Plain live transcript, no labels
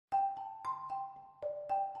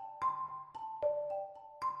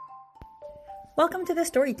Welcome to The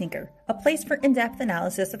Story Tinker, a place for in-depth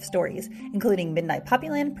analysis of stories, including Midnight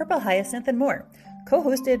Poppyland, Purple Hyacinth, and more.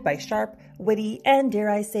 Co-hosted by sharp, witty, and dare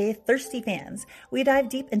I say, thirsty fans, we dive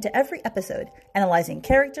deep into every episode, analyzing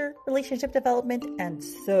character, relationship development, and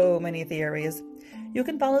so many theories. You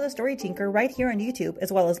can follow The Story Tinker right here on YouTube,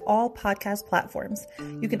 as well as all podcast platforms.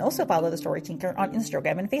 You can also follow The Story Tinker on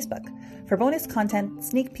Instagram and Facebook. For bonus content,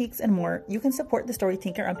 sneak peeks, and more, you can support The Story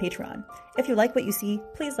Tinker on Patreon. If you like what you see,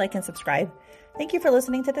 please like and subscribe. Thank you for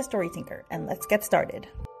listening to The Story Tinker, and let's get started.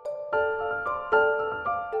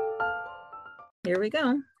 Here we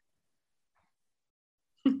go.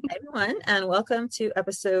 Hi everyone, and welcome to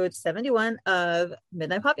episode 71 of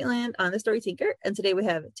Midnight Poppyland on The Story Tinker. And today we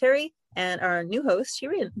have Teri and our new host,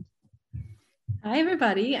 Shireen. Hi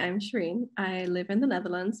everybody, I'm Shireen. I live in the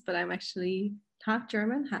Netherlands, but I'm actually half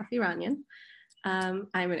German, half Iranian. I'm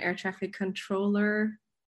an air traffic controller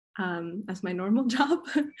as my normal job,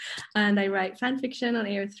 and I write fan fiction on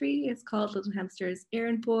AO3. It's called Little Hamster's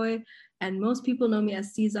Errand Boy, and most people know me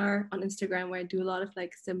as Seazar on Instagram, where I do a lot of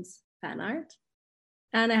like Sims fan art.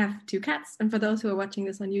 And I have 2 cats, and for those who are watching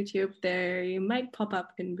this on YouTube, they might pop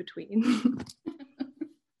up in between.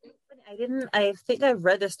 I think I've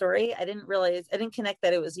read the story. I didn't connect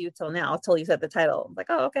that it was you till you said the title. I'm like,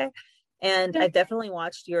 oh, okay. And I've definitely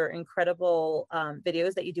watched your incredible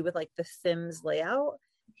videos that you do with like the Sims layout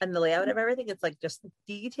and the layout of everything. It's like just the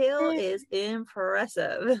detail is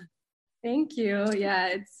impressive. Thank you. Yeah,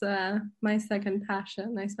 it's my second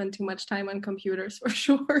passion. I spend too much time on computers for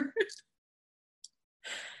sure.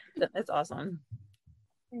 That's awesome.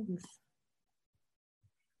 Thanks.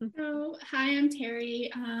 So, hi, I'm Teri.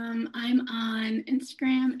 I'm on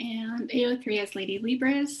Instagram and AO3 as Lady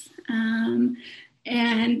Libras.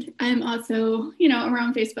 And I'm also,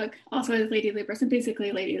 around Facebook, also as Lady Libras, and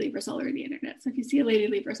basically Lady Libras all over the internet. So if you see a Lady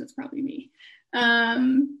Libras, it's probably me. But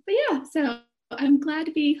yeah, so I'm glad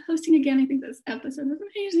to be hosting again. I think this episode was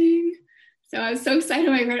amazing. So I was so excited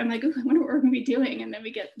when I read it. I'm like, oh, I wonder what we're going to be doing. And then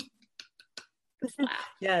we get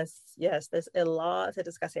Yes, there's a lot to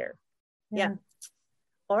discuss here. Yeah.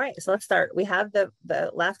 All right, so let's start. We have the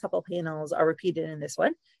last couple panels are repeated in this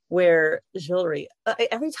one, where jewelry,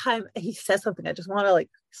 every time he says something, I just want to like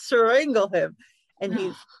strangle him. And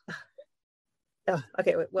he's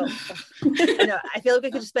okay, well, I feel like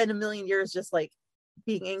we could just spend a million years just like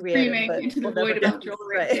being angry at him, but into the void about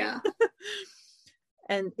jewelry. Right. Yeah.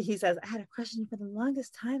 And he says, I had a question for the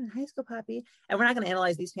longest time in high school, Poppy. And we're not going to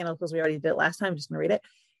analyze these panels because we already did it last time. I'm just going to read it.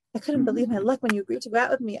 I couldn't believe my luck when you agreed to go out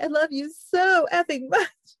with me. I love you so effing much.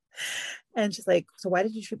 And she's like, so why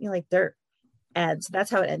did you treat me like dirt? And so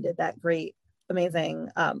that's how it ended, that great, amazing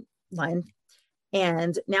line.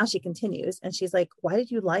 And now she continues and she's like, why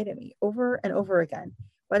did you lie to me over and over again?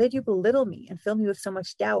 Why did you belittle me and fill me with so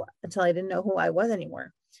much doubt until I didn't know who I was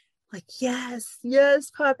anymore? Like, yes,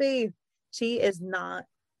 Poppy. She is not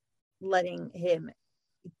letting him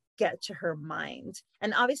get to her mind.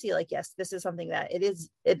 And obviously, like, yes, this is something that it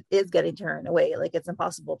is getting to her in a way. Like, it's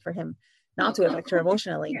impossible for him not to affect her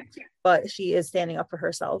emotionally, but she is standing up for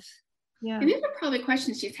herself. Yeah. And these are probably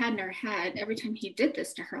questions she's had in her head every time he did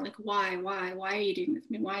this to her. Like, why are you doing this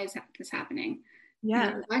to me? Why is this happening?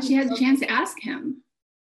 Yeah. Why she has a chance to ask him.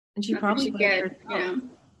 And she probably get,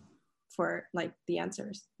 for like the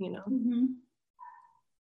answers, Mm-hmm.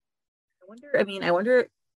 I wonder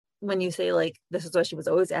when you say like this is what she was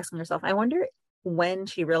always asking herself, I wonder when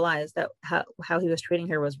she realized that how he was treating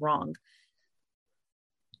her was wrong.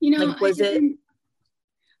 I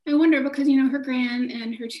wonder because her gran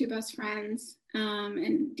and her 2 best friends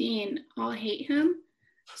and Dean all hate him,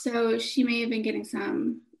 so she may have been getting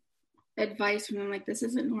some advice from them like, this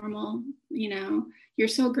isn't normal, you're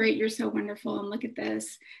so great, you're so wonderful, and look at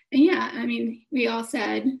this. And we all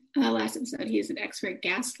said last episode he's an expert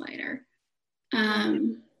gaslighter.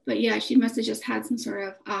 But yeah, she must have just had some sort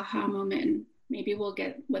of aha moment, and maybe we'll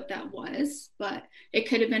get what that was, but it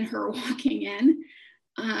could have been her walking in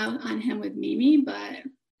on him with Mimi, but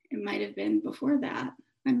it might have been before that.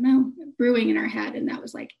 I don't know, brewing in her head, and that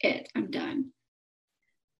was like it, I'm done.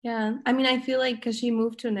 Yeah, I feel like because she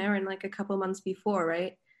moved to Naren like a couple months before,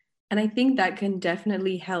 right? And I think that can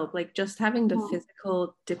definitely help, like just having the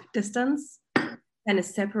physical distance kind of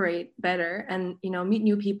separate better and meet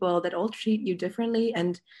new people that all treat you differently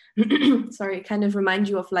and kind of remind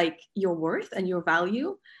you of like your worth and your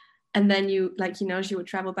value. And then she would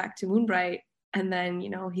travel back to Moonbright and then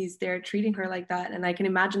he's there treating her like that, and I can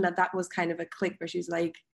imagine that was kind of a click where she's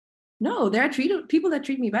like, no, there are people that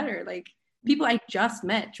treat me better, like people I just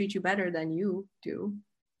met treat you better than you do.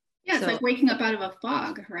 Yeah, it's like waking up out of a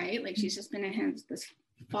fog, right? Like she's just been in this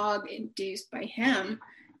fog induced by him,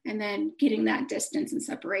 and then getting that distance and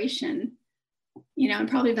separation and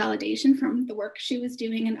probably validation from the work she was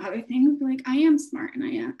doing and other things. Like, I am smart,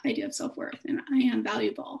 and I do have self-worth, and I am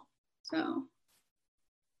valuable. So.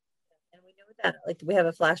 And we know that, like, we have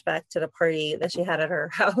a flashback to the party that she had at her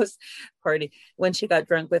house party when she got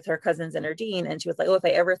drunk with her cousins and her dean, and she was like, oh, if I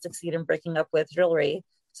ever succeed in breaking up with jewelry.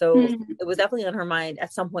 So it was definitely on her mind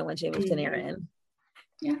at some point when she moved to Naren.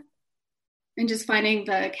 Yeah. And just finding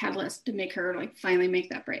the catalyst to make her like finally make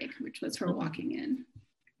that break, which was her walking in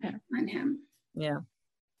on him. Yeah.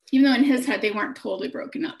 Even though in his head they weren't totally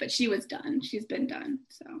broken up, but she was done. She's been done.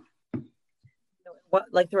 So what,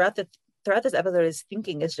 like, throughout this episode, his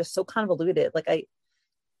thinking is just so convoluted. Like,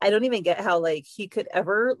 I don't even get how, like, he could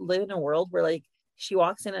ever live in a world where, like, she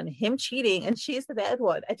walks in on him cheating and she's the bad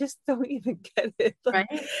one. I just don't even get it. Right?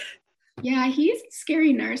 Yeah, he's a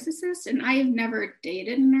scary narcissist, and I've never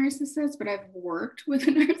dated a narcissist, but I've worked with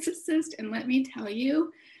a narcissist, and let me tell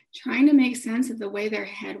you, trying to make sense of the way their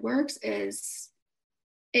head works is,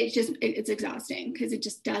 it's exhausting, because it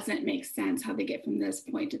just doesn't make sense how they get from this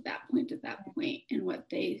point to that point to that point, and what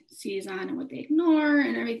they seize on and what they ignore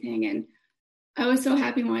and everything. And I was so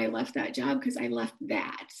happy when I left that job, because I left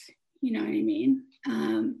that, you know what I mean?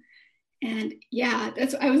 And yeah,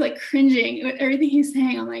 I was like cringing with everything he's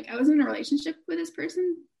saying. I'm like, I was in a relationship with this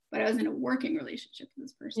person, but I was in a working relationship with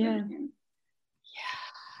this person. Yeah. And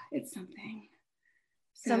yeah, it's something.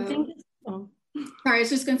 Sorry, I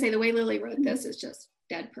was just going to say, the way Lily wrote this is just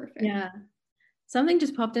dead perfect. Yeah. Something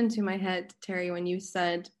just popped into my head, Teri, when you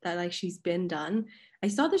said that, like, she's been done. I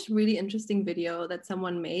saw this really interesting video that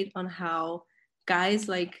someone made on how guys,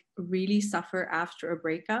 like, really suffer after a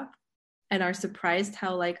breakup and are surprised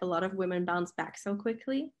how, like, a lot of women bounce back so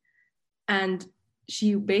quickly. And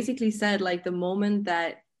she basically said, like, the moment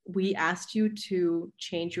that we asked you to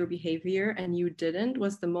change your behavior and you didn't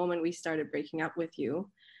was the moment we started breaking up with you.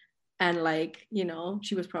 And, like,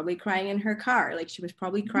 she was probably crying in her car. Like, she was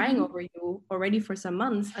probably crying over you already for some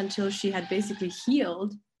months until she had basically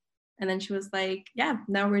healed. And then she was like, yeah,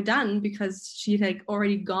 now we're done, because she'd, like,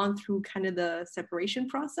 already gone through kind of the separation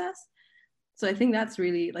process. So I think that's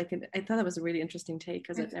really, like, I thought that was a really interesting take,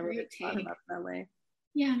 because I never really thought about it that way.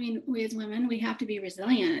 Yeah, I mean, we as women, we have to be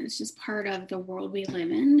resilient. It's just part of the world we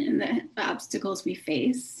live in, and the obstacles we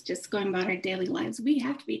face, just going about our daily lives. We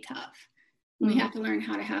have to be tough. We have to learn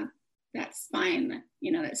how to have that spine,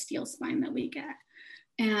 that steel spine that we get.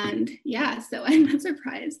 And yeah, so I'm not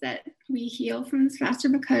surprised that we heal from this faster,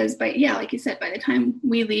 because like you said, by the time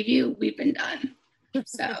we leave you, we've been done.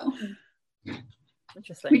 So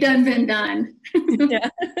interesting. We done been done. Yeah.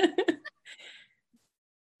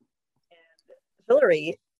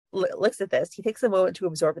 Hillary looks at this. He takes a moment to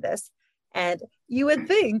absorb this. And you would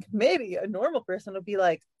think maybe a normal person would be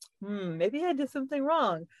like, maybe I did something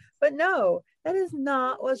wrong. But no, that is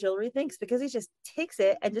not what Hillary thinks, because he just takes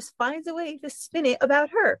it and just finds a way to spin it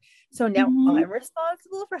about her. So now I'm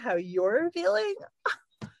responsible for how you're feeling.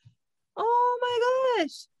 Oh my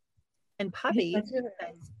gosh. And Poppy says,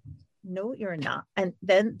 no, you're not. And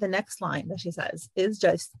then the next line that she says is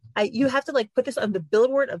just, you have to, like, put this on the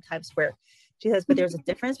billboard of Times Square. She says, but there's a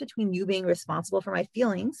difference between you being responsible for my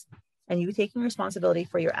feelings and you taking responsibility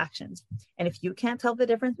for your actions. And if you can't tell the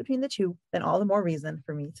difference between the two, then all the more reason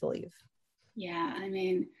for me to leave. Yeah, I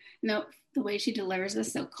mean, no, the way she delivers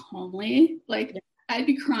this so calmly, like, I'd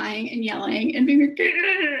be crying and yelling and being,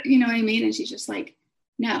 you know what I mean? And she's just like,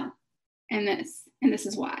 no, and this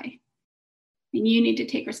is why. And you need to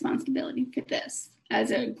take responsibility for this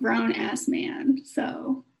as a grown ass man.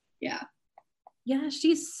 So yeah. Yeah,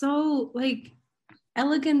 she's so, like,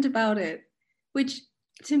 elegant about it, which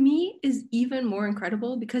to me is even more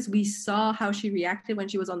incredible, because we saw how she reacted when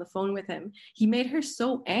she was on the phone with him. He made her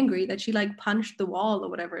so angry that she, like, punched the wall or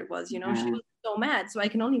whatever it was, She was so mad. So I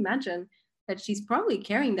can only imagine that she's probably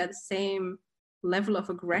carrying that same level of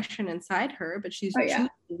aggression inside her, but she's choosing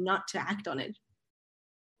not to act on it.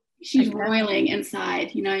 She's roiling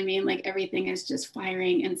inside, you know what I mean? Like, everything is just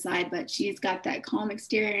firing inside, but she's got that calm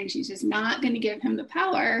exterior, and she's just not going to give him the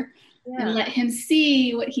power and let him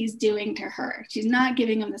see what he's doing to her. She's not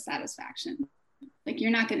giving him the satisfaction. Like,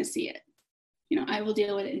 you're not going to see it. I will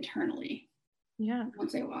deal with it internally. Yeah.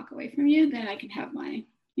 Once I walk away from you, then I can have my,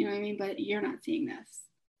 you know what I mean? But you're not seeing this.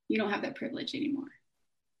 You don't have that privilege anymore.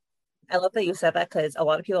 I love that you said that, because a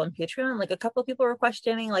lot of people on Patreon, like, a couple of people were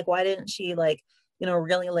questioning, like, why didn't she, like,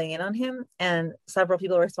 really lay in on him? And several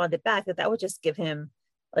people responded back that would just give him,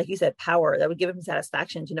 like you said, power. That would give him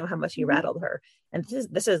satisfaction to know how much he rattled her. And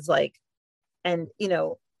this is like, and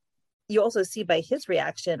you also see by his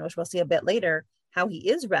reaction, which we'll see a bit later, how he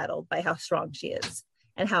is rattled by how strong she is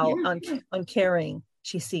and how uncaring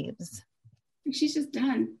she seems. She's just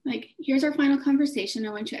done. Like, here's our final conversation.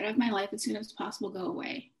 I want you out of my life as soon as possible. Go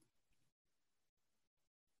away.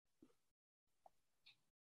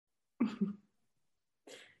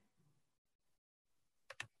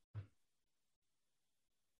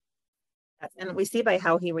 And we see by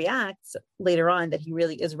how he reacts later on that he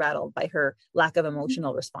really is rattled by her lack of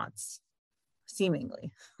emotional response,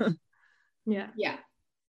 seemingly. Yeah. Yeah.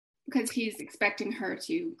 Because he's expecting her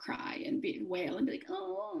to cry and wail and be like,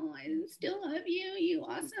 oh, I still love you, you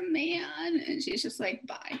awesome man. And she's just like,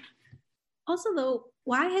 bye. Also, though,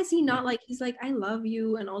 why has he not, like, he's like, I love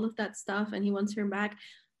you and all of that stuff, and he wants her back.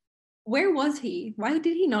 Where was he? Why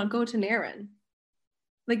did he not go to Naren?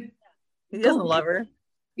 Like, he doesn't love her.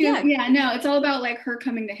 Yeah, no, it's all about like her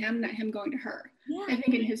coming to him, not him going to her. Yeah. I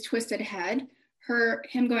think in his twisted head,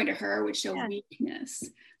 him going to her would show weakness.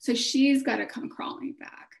 So she's got to come crawling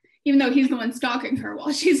back, even though he's the one stalking her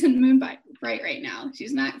while she's in Moonbright right now.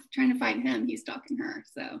 She's not trying to find him, he's stalking her.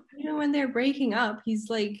 So, you know, when they're breaking up, he's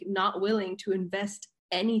like not willing to invest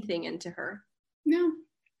anything into her. No.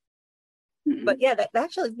 But yeah, that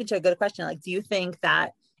actually leads me to a good question. Like, do you think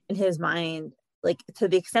that in his mind, like to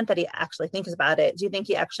the extent that he actually thinks about it, do you think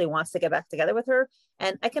he actually wants to get back together with her?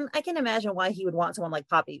 And I can imagine why he would want someone like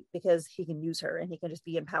Poppy, because he can use her and he can just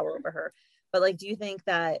be in power over her. But like, do you think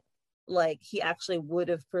that like he actually would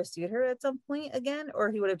have pursued her at some point again, or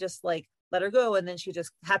he would have just like let her go and then she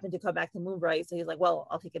just happened to come back to Moonbright, so he's like, well,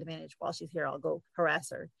 I'll take advantage while she's here, I'll go harass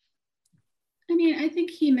her? I mean, I think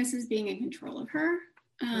he misses being in control of her.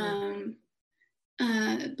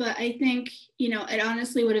 But I think, you know, it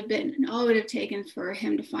honestly would have been, all it would have taken for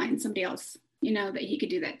him to find somebody else, you know, that he could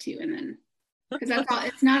do that to. And then, because that's all,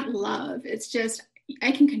 it's not love. It's just,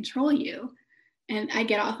 I can control you and I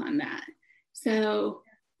get off on that. So,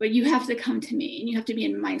 but you have to come to me and you have to be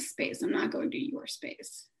in my space. I'm not going to your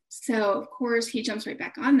space. So of course he jumps right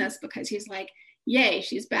back on this because he's like, yay,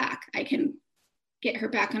 she's back. I can get her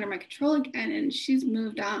back under my control again. And she's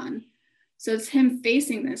moved on. So it's him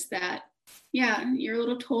facing this, that, yeah, your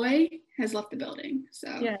little toy has left the building. So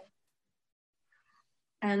yeah.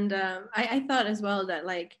 And I thought as well that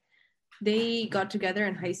like they got together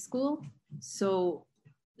in high school, so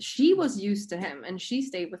she was used to him and she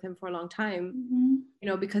stayed with him for a long time, you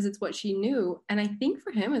know, because it's what she knew. And I think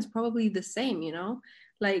for him it's probably the same, you know,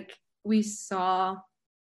 like we saw,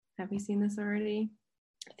 have we seen this already?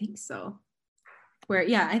 I think so. Where,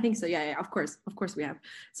 yeah, I think so. Yeah, of course we have.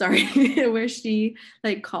 Sorry. Where she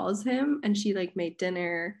like calls him and she like made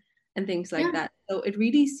dinner and things like that. So it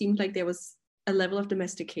really seemed like there was a level of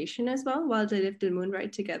domestication as well while they lived in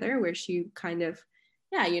Moonbright together, where she kind of,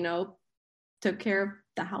 yeah, you know, took care of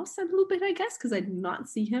the house a little bit, I guess, because I did not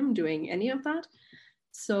see him doing any of that.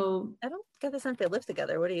 So I don't get the sense they live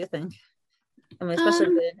together. What do you think? I mean,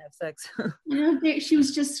 especially if they didn't have sex. You know, she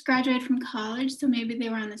was just graduated from college, so maybe they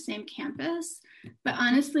were on the same campus. But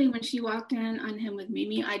honestly, when she walked in on him with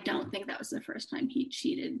Mimi, I don't think that was the first time he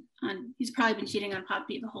cheated on. He's probably been cheating on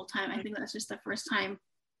Poppy the whole time. I think that's just the first time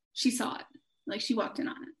she saw it. Like she walked in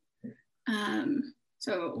on it.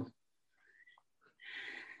 So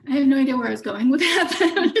I have no idea where I was going with that,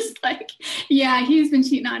 but I'm just like, yeah, he's been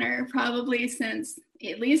cheating on her probably since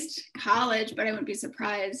at least college, but I wouldn't be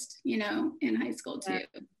surprised, you know, in high school too.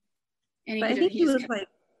 And but I think he was like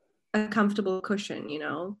a comfortable cushion, you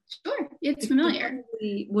know. Sure, it's familiar.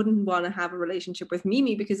 He wouldn't want to have a relationship with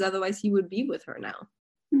Mimi because otherwise he would be with her now.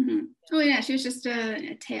 Mm-hmm. Oh yeah, she was just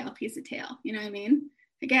a piece of tail, you know what I mean?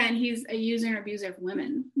 Again, he's a user and abuser of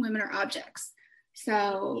women. Women are objects.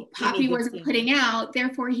 So Poppy wasn't putting out,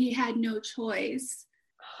 therefore he had no choice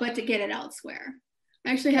but to get it elsewhere.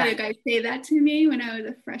 I actually had a guy say that to me when I was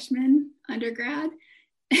a freshman undergrad,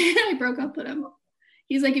 and I broke up with him.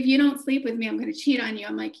 He's like, if you don't sleep with me, I'm going to cheat on you.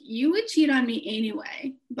 I'm like, you would cheat on me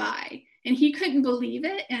anyway. Bye. And he couldn't believe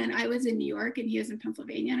it. And I was in New York and he was in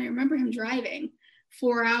Pennsylvania. And I remember him driving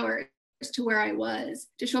 4 hours to where I was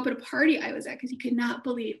to show up at a party I was at because he could not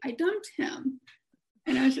believe I dumped him.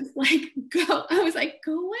 And I was just like, go. I was like,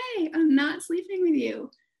 go away. I'm not sleeping with you.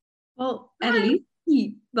 Well, at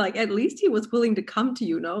least he was willing to come to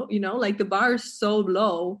you, like the bar is so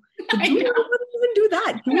low. I wouldn't even do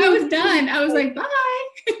that. I was done. I was like, bye.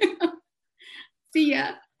 See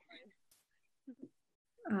ya.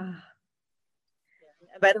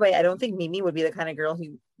 By the way, I don't think Mimi would be the kind of girl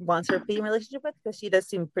who wants her to be in a relationship with, because she does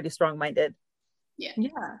seem pretty strong-minded. Yeah,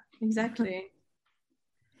 exactly.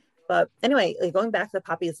 But anyway, like going back to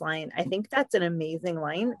Poppy's line, I think that's an amazing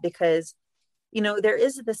line because, you know, there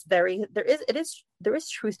is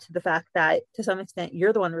truth to the fact that to some extent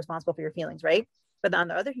you're the one responsible for your feelings, right? But on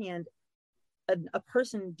the other hand, a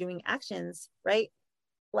person doing actions, right,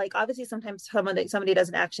 like obviously sometimes somebody does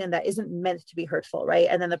an action that isn't meant to be hurtful, right?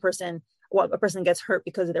 And then a person gets hurt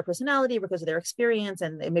because of their personality, because of their experience,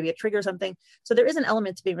 and maybe it triggers something. So there is an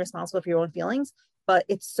element to being responsible for your own feelings, but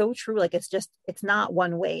it's so true. Like it's not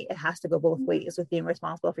one way. It has to go both ways with being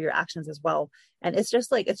responsible for your actions as well. And it's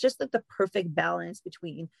just like the perfect balance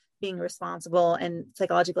between being responsible and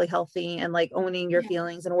psychologically healthy and like owning your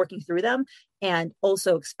feelings and working through them, and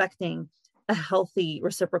also expecting a healthy,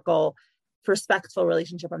 reciprocal, respectful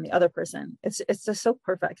relationship from the other person. It's just so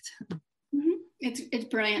perfect. It's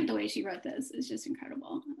brilliant the way she wrote this. It's just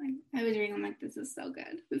incredible. Like, I was reading, I'm like, this is so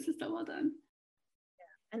good. This is so well done.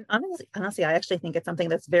 And honestly, I actually think it's something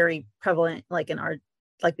that's very prevalent, like in our,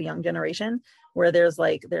 like the young generation, where there's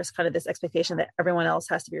kind of this expectation that everyone else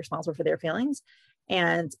has to be responsible for their feelings.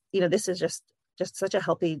 And, this is just such a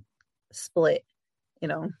healthy split,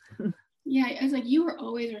 Yeah, I was like, you were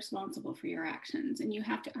always responsible for your actions and you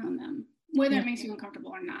have to own them, whether it makes you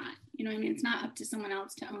uncomfortable or not. You know what I mean? It's not up to someone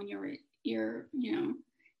else to own your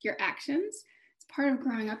actions. It's part of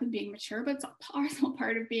growing up and being mature, but it's also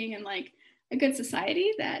part of being in like a good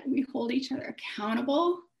society, that we hold each other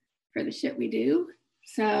accountable for the shit we do.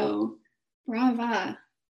 So brava,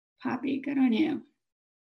 Poppy, good on you.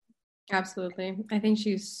 Absolutely. I think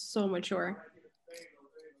she's so mature.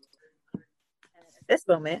 At this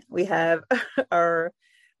moment, we have our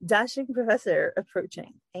dashing professor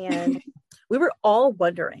approaching, and we were all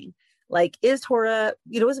wondering, like, is Tora,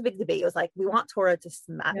 it was a big debate. It was like, we want Tora to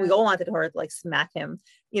smack, we all wanted Tora to like smack him,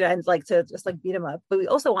 and like to just like beat him up. But we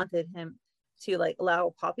also wanted him to like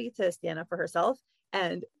allow Poppy to stand up for herself.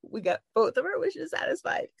 And we got both of our wishes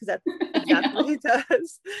satisfied, because that's exactly what he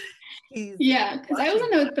does. Because I was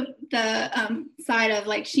on the side of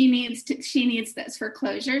like, she needs this for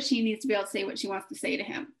closure. She needs to be able to say what she wants to say to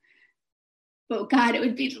him. But God, it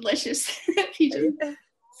would be delicious if he just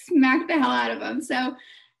smacked the hell out of him. So thank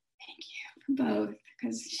you for both,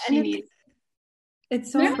 because she needs.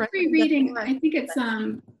 It's so rereading. I think it's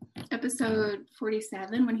episode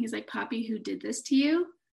 47 when he's like, Poppy, who did this to you?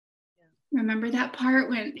 Remember that part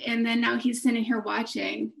and then now he's sitting here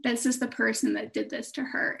watching. That's just the person that did this to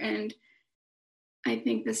her. And I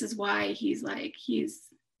think this is why he's like, she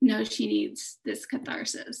needs this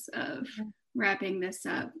catharsis of wrapping this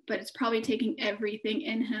up, but it's probably taking everything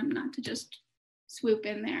in him not to just swoop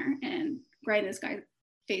in there and grind this guy's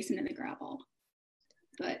face into the gravel.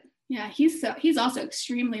 But yeah, he's also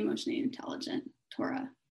extremely emotionally intelligent, Tora.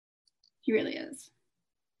 He really is.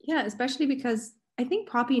 Yeah, especially because I think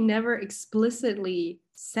Poppy never explicitly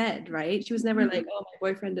said, right? She was never like, oh, my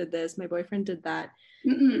boyfriend did this, my boyfriend did that.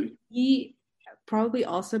 He probably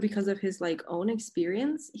also, because of his like own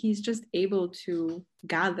experience, he's just able to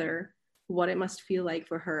gather what it must feel like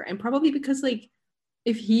for her. And probably because like,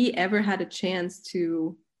 if he ever had a chance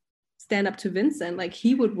to stand up to Vincent, like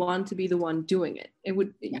he would want to be the one doing it. It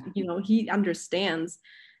would, he understands.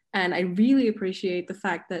 And I really appreciate the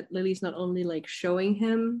fact that Lily's not only like showing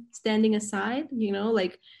him standing aside,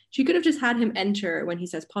 like she could have just had him enter when he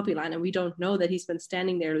says Poppyland and we don't know that he's been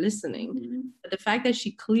standing there listening. But the fact that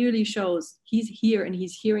she clearly shows he's here and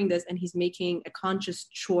he's hearing this and he's making a conscious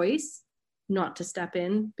choice not to step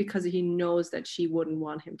in because he knows that she wouldn't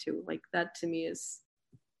want him to. Like that to me is,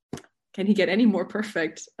 can he get any more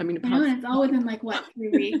perfect? I mean, and it's all within like 3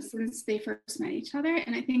 weeks since they first met each other.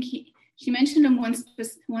 And I think she mentioned him once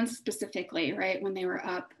specifically, right, when they were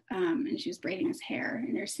up and she was braiding his hair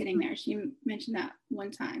and they're sitting there. She mentioned that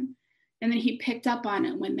one time. And then he picked up on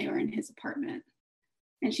it when they were in his apartment.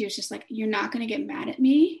 And she was just like, you're not going to get mad at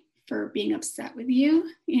me for being upset with you,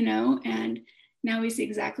 And now we see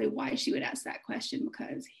exactly why she would ask that question,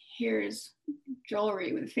 because here's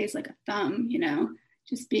jewelry with a face like a thumb,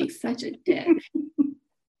 just being such a dick.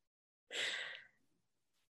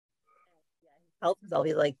 Help himself.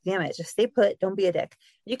 He's like, damn it, just stay put, don't be a dick.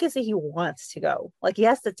 You can see he wants to go, like he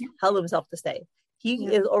has to tell himself to stay. He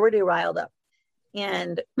is already riled up,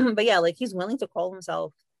 and but yeah, like he's willing to call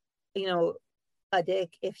himself a dick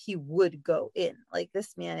if he would go in. Like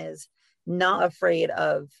this man is not afraid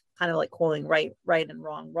of kind of like calling right and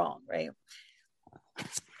wrong, right?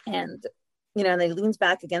 And and he leans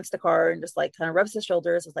back against the car and just like kind of rubs his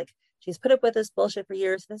shoulders. It's like, she's put up with this bullshit for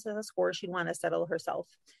years. This is a score she'd want to settle herself.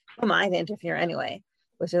 Who am I to interfere anyway?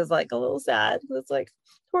 Which is like a little sad. It's like,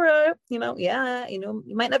 Tora, you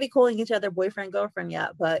might not be calling each other boyfriend, girlfriend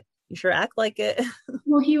yet, but you sure act like it.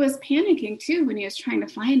 Well, he was panicking too when he was trying to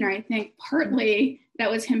find her. I think partly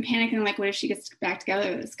that was him panicking, like, what if she gets back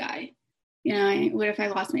together with this guy? What if I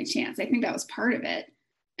lost my chance? I think that was part of it.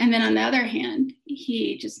 And then on the other hand,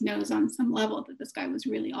 he just knows on some level that this guy was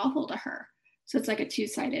really awful to her. So it's like a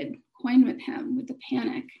two-sided coin with him, with the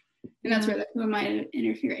panic. And that's where the who am I to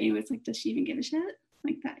interfere? And it's like, does she even give a shit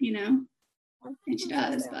like that, you know? And she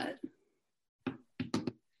does, but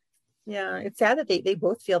yeah, it's sad that they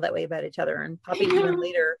both feel that way about each other. And Poppy even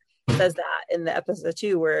later says that in the episode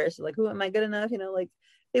 2, where she's like, who am I good enough? You know, like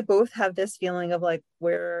they both have this feeling of like,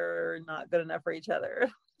 we're not good enough for each other.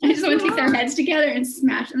 I just want to take their heads together and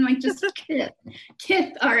smash them, like just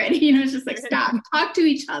kiss already, you know, it's just like stop, talk to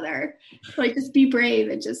each other, like just be brave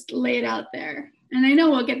and just lay it out there. And I know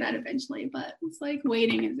we'll get that eventually, but it's like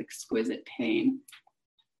waiting is exquisite pain.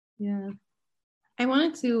 Yeah. I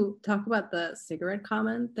wanted to talk about the cigarette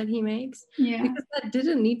comment that he makes. Yeah. Because that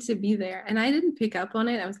didn't need to be there. And I didn't pick up on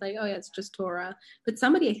it. I was like, oh yeah, it's just Torah. But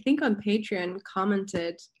somebody, I think on Patreon,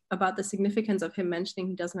 commented about the significance of him mentioning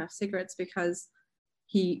he doesn't have cigarettes because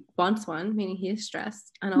he wants one, meaning he is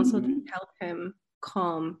stressed, and also to help him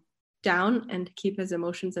calm down and keep his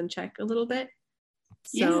emotions in check a little bit.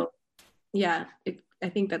 So yeah, I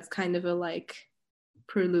think that's kind of a like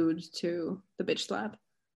prelude to the bitch slap.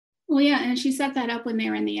 Well, yeah, and she set that up when they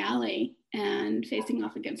were in the alley and facing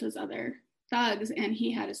off against those other thugs, and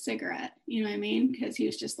he had a cigarette, you know what I mean? Because he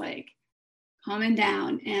was just like calming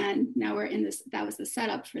down, and now we're in this, that was the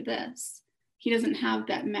setup for this. He doesn't have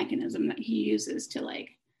that mechanism that he uses to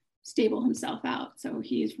like stable himself out, so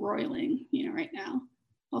he's roiling, you know, right now,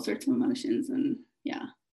 all sorts of emotions, and yeah.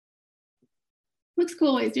 Looks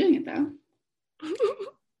cool while he's doing it, though.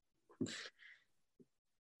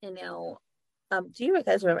 And now, do you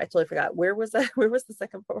guys remember? I totally forgot. Where was that? Where was the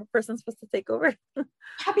second person supposed to take over?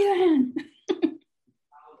 Happy Land. Where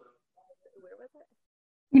was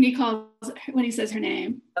it? When he says her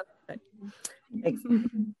name. Okay.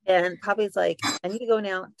 And Poppy's like, I need to go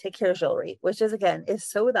now, take care of jewelry, which is again is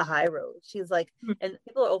so the high road. She's like, and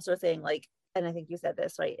people are also saying like, and I think you said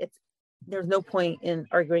this right, it's there's no point in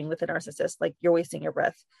arguing with a narcissist, like you're wasting your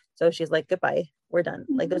breath. So she's like, goodbye, we're done,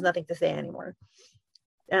 like there's nothing to say anymore.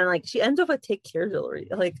 And like she ends up with take care jewelry,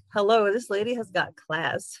 like hello, this lady has got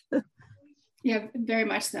class. Yeah, very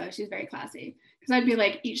much so. She's very classy. Because I'd be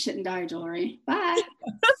like, eat shit and die jewelry. Bye.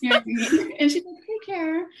 You know what I mean? And she's like, take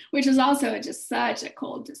care. Which is also just such a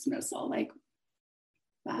cold dismissal. Like,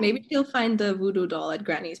 bye. Maybe she'll find the voodoo doll at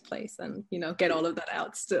Granny's place and, you know, get all of that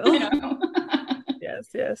out still. Yes.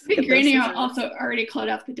 I think Granny also already clawed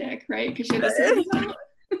up the dick, right? Because she had this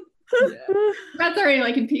That's already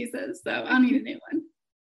like in pieces. So I don't need a new one.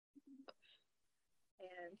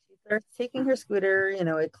 And she starts taking her scooter, you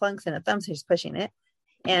know, it clunks and it thumps, she's pushing it.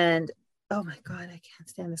 And oh my God, I can't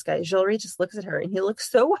stand this guy. Jewelry just looks at her and he looks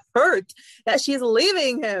so hurt that she's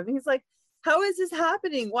leaving him. He's like, how is this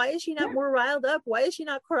happening? Why is she not more riled up? Why is she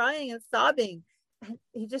not crying and sobbing? And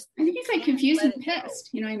I think he's like confused and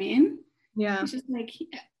pissed. You know what I mean? Yeah. It's just like,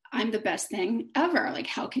 I'm the best thing ever. Like,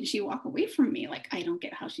 how can she walk away from me? Like, I don't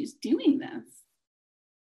get how she's doing this.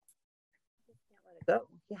 He can't let it go.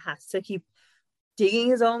 He has to keep digging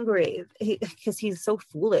his own grave because he's so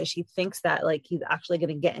foolish. He thinks that like he's actually going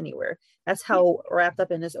to get anywhere. That's how wrapped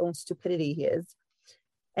up in his own stupidity he is.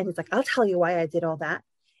 And he's like, I'll tell you why I did all that.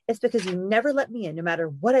 It's because you never let me in, no matter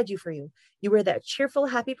what I do for you. You wear that cheerful,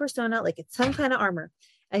 happy persona like it's some kind of armor.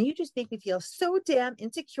 And you just make me feel so damn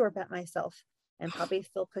insecure about myself. And Poppy's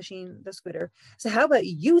still pushing the scooter. So how about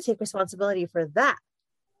you take responsibility for that?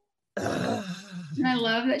 Ugh. And I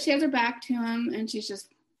love that she has her back to him and she's just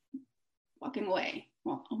walking away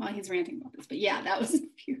while he's ranting about this. But yeah, that was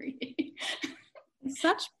infuriating. It's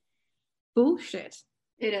such bullshit.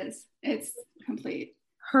 It is. It's complete.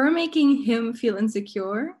 Her making him feel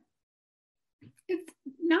insecure. It's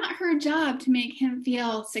not her job to make him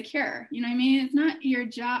feel secure. You know what I mean? It's not your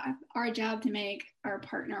job, our job to make our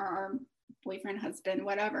partner, our boyfriend, husband,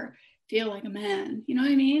 whatever, feel like a man. You know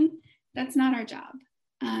what I mean? That's not our job.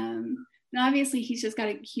 And obviously he's just got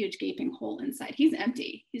a huge gaping hole inside. He's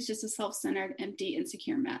empty. He's just a self-centered, empty,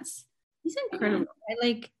 insecure mess. He's incredible.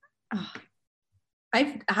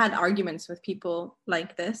 I've had arguments with people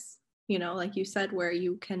like this, you know, like you said, where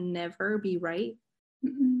you can never be right.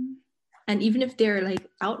 Mm-hmm. And even if they're like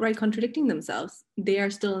outright contradicting themselves, they are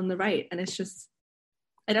still in the right. And it's just,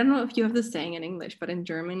 I don't know if you have this saying in English, but in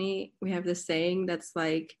Germany, we have this saying that's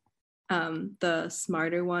like, the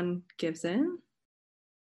smarter one gives in.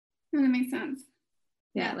 Oh, that makes sense.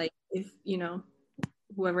 Yeah, like if, you know,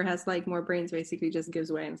 whoever has like more brains basically just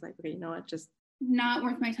gives way and it's like, okay, you know what, just not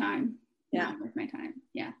worth my time. Yeah. Not worth my time.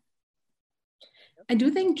 Yeah. I do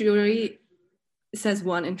think jewelry says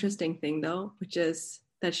one interesting thing though, which is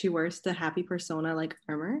that she wears the happy persona like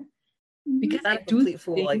armor. Because not a complete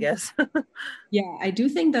fool, I guess. Yeah, I do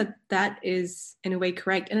think that that is in a way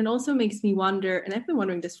correct. And it also makes me wonder, and I've been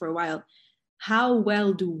wondering this for a while, how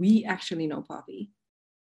well do we actually know Poppy?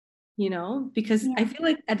 because I feel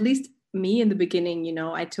like at least me in the beginning,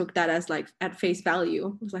 I took that as like at face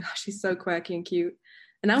value. I was like, oh, she's so quirky and cute.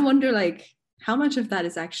 And I wonder like how much of that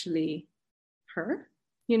is actually her,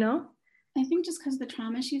 I think just because the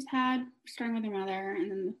trauma she's had, starting with her mother and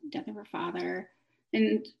then the death of her father,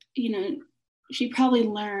 and she probably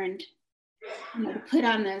learned to put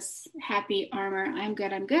on this happy armor. I'm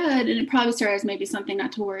good, and it probably started as maybe something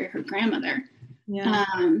not to worry her grandmother. Yeah.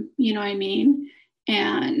 You know what I mean?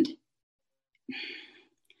 And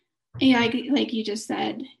yeah, like you just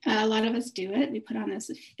said, a lot of us do it. We put on this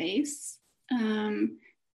face, and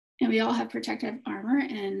we all have protective armor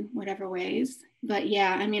in whatever ways. But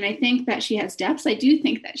yeah, I mean, I think that she has depths. I do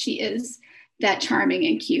think that she is that charming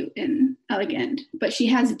and cute and elegant, but she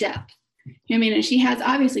has depth. I mean, and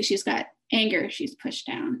she's got anger she's pushed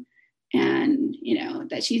down, and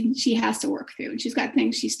that she has to work through, and she's got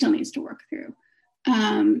things she still needs to work through.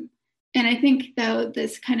 And I think though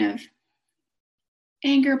this kind of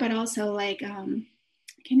anger, but also like how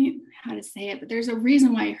to say it, but there's a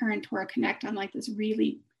reason why her and Tora connect on like this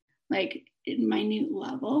really like minute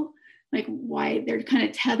level, like why they're kind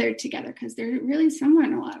of tethered together, because they're really similar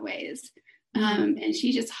in a lot of ways. And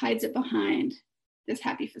she just hides it behind this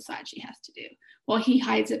happy facade she has to do, while he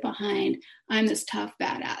hides it behind, I'm this tough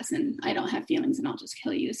badass and I don't have feelings and I'll just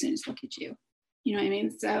kill you as soon as I look at you. You know what I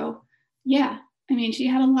mean? So yeah, I mean, she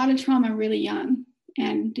had a lot of trauma really young,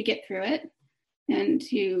 and to get through it and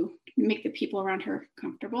to make the people around her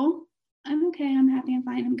comfortable, I'm okay, I'm happy, I'm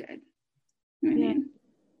fine, I'm good. You know what I mean?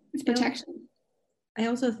 It's protection. I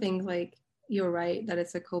also think like you're right that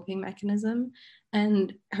it's a coping mechanism.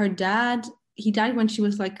 And her dad, he died when she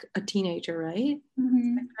was like a teenager, right? Mm-hmm.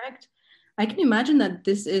 Is that correct? I can imagine that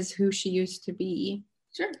this is who she used to be.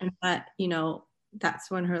 Sure. And that,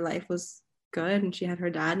 that's when her life was good and she had her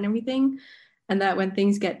dad and everything. And that when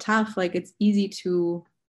things get tough, like it's easy to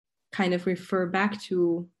kind of refer back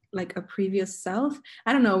to like a previous self.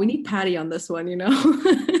 I don't know. We need Patty on this one,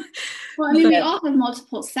 Well, I mean, we all have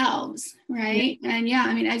multiple selves, right? Yeah. And yeah,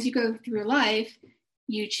 I mean, as you go through life,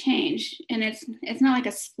 you change, and it's not like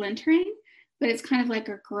a splintering, but it's kind of like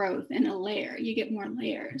a growth and a layer. You get more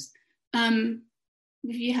layers. If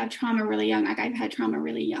you have trauma really young, like I've had trauma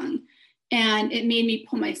really young, and it made me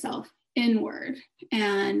pull myself inward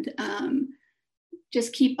and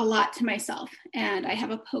just keep a lot to myself. And I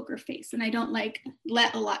have a poker face, and I don't like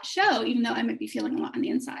let a lot show, even though I might be feeling a lot on the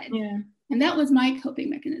inside. Yeah. And that was my coping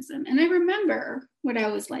mechanism. And I remember what I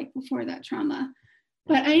was like before that trauma,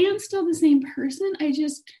 but I am still the same person. I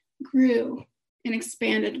just grew and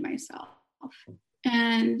expanded myself.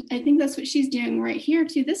 And I think that's what she's doing right here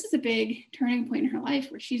too. This is a big turning point in her life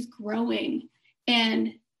where she's growing,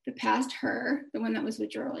 and the past her, the one that was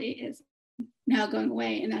with Jolie, is now going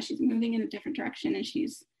away, and now she's moving in a different direction, and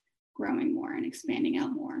she's growing more and expanding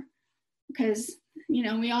out more, because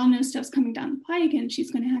we all know stuff's coming down the pike, and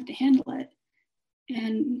she's going to have to handle it,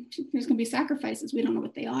 and there's going to be sacrifices. We don't know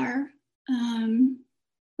what they are,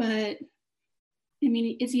 but I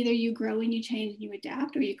mean, it's either you grow and you change and you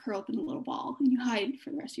adapt, or you curl up in a little ball and you hide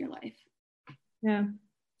for the rest of your life. Yeah.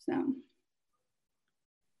 So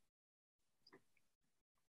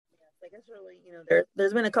I guess really,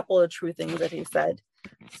 there's been a couple of true things that he said.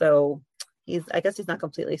 So I guess he's not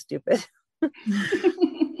completely stupid. And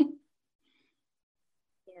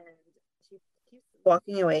she keeps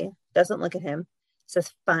walking away, doesn't look at him,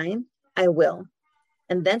 says, fine, I will.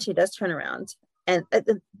 And then she does turn around. And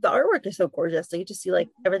the artwork is so gorgeous. So you just see like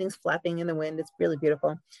everything's flapping in the wind. It's really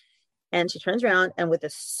beautiful. And she turns around and with a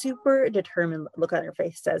super determined look on her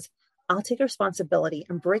face says, I'll take responsibility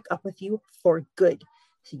and break up with you for good,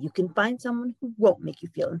 so you can find someone who won't make you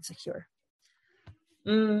feel insecure.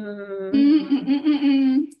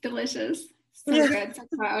 Delicious. So good, so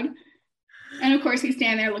proud. And of course he's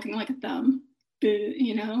standing there looking like a thumb,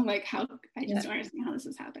 like how I just don't understand how this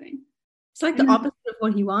is happening. It's like the opposite of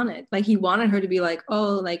what he wanted. Like he wanted her to be like,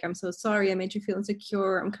 oh, like, I'm so sorry, I made you feel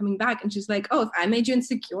insecure, I'm coming back. And she's like, oh, if I made you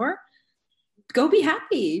insecure, go be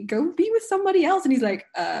happy, go be with somebody else. And he's like,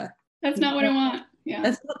 that's not what I want. Yeah,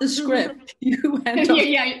 that's not the script. You went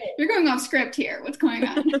you're going off script here. What's going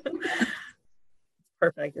on?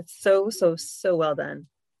 Perfect. It's so well done.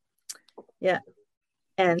 Yeah.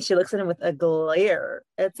 And she looks at him with a glare.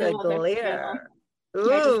 It's a glare.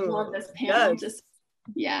 Ooh, I just love this panel.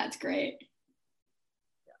 Yes. It's great.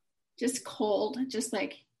 Just cold, just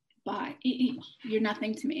like, bye. You're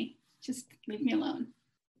nothing to me. Just leave me alone.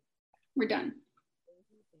 We're done. Thank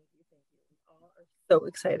you. We all are so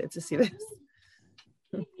excited to see this.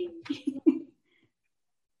 I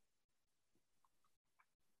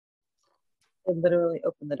literally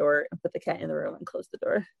opened the door and put the cat in the room and closed the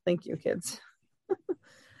door. Thank you, kids.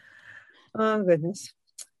 Oh goodness.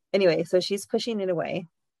 Anyway, so she's pushing it away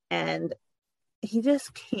and he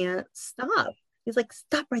just can't stop. He's like,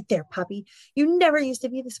 stop right there, Poppy. You never used to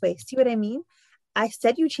be this way. See what I mean? I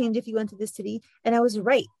said you change if you went to the city, and I was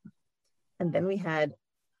right. And then we had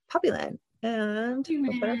Poppyland. And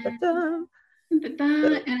And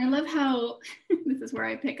I love how this is where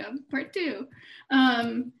I pick up part two.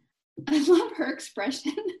 I love her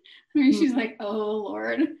expression where she's like, oh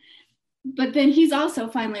Lord. But then he's also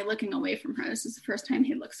finally looking away from her. This is the first time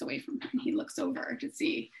he looks away from her. He looks over to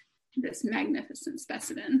see this magnificent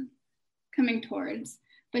specimen coming towards.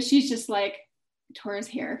 But she's just like, Tora's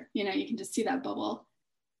here. You know, you can just see that bubble.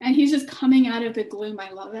 And he's just coming out of the gloom.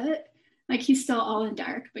 I love it. Like he's still all in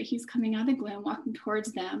dark, but he's coming out of the gloom, walking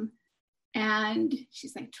towards them. And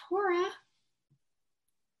she's like, Tora.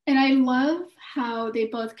 And I love how they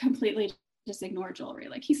both completely just ignore jewelry.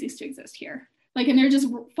 Like he ceased to exist here. Like, and they're just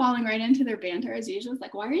falling right into their banter as usual. It's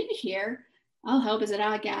like, why are you here? I'll help. Is it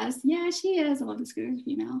out of gas? Yeah, she is. I love the scooter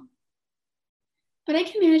female. But I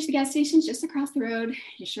can manage the gas station's just across the road.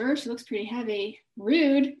 You sure? She looks pretty heavy.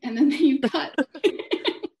 Rude. And then you cut.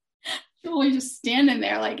 Jolie just standing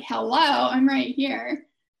there like, hello, I'm right here.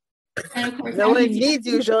 And of course, no one needs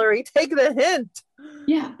you, jewelry. Take the hint.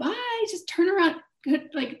 Yeah, bye. Just turn around.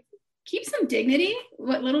 Like, keep some dignity.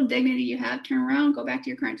 What little dignity you have, turn around, go back to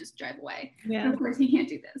your car and just drive away. Yeah. And of course, he can't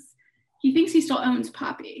do this. He thinks he still owns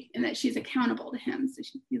Poppy and that she's accountable to him. So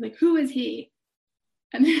he's like, who is he?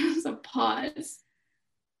 And there's a pause.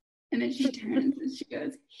 And then she turns and she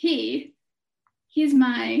goes, he's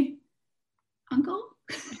my uncle.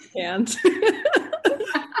 And I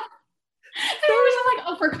was like,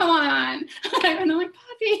 oh, come on. And I'm like,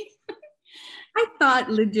 Poppy. I thought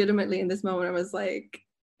legitimately in this moment, I was like,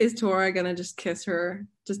 is Tora gonna just kiss her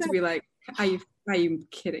just to be like, are you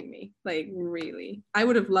kidding me? Like, really? I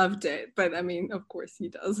would have loved it, but I mean, of course he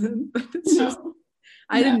doesn't. But it's just,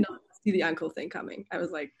 I did not see the uncle thing coming. I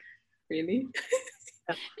was like, really?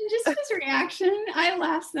 And just his reaction, I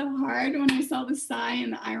laughed so hard when I saw the sigh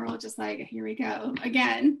and the eye roll, just like, here we go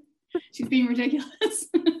again. She's being ridiculous.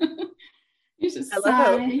 He's just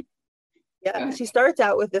sigh. Yeah, she starts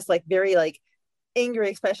out with this like very like angry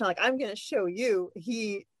expression, like I'm gonna show you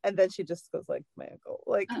and then she just goes like, my uncle,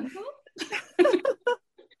 like uncle.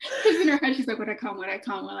 Because in her head she's like, when I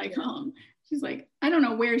come. She's like, I don't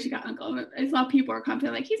know where she got uncle. I saw people are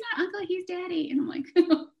commenting like, he's not uncle, he's daddy, and I'm like,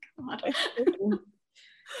 oh God.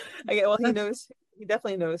 Okay, well, he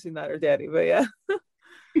definitely knows he's not her daddy, but yeah.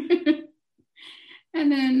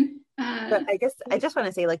 And then but I guess I just want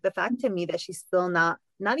to say, like, the fact to me that she's still not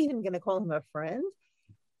even gonna call him a friend,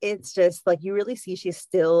 it's just like you really see she's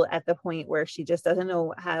still at the point where she just doesn't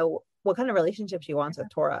know what kind of relationship she wants with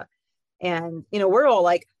Tora. And you know, we're all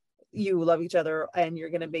like, you love each other and you're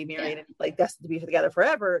gonna be married and like destined to be together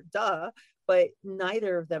forever, duh. But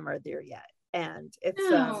neither of them are there yet. And it's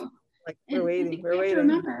like we're waiting.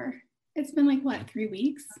 Remember, it's been like what, 3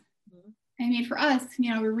 weeks? I mean, for us,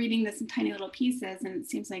 you know, we're reading this in tiny little pieces and it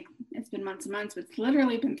seems like it's been months and months, but it's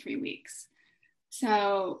literally been 3 weeks.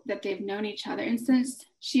 So that they've known each other. And since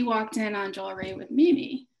she walked in on jewelry with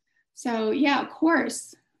Mimi. So yeah, of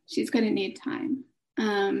course, she's going to need time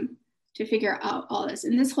to figure out all this.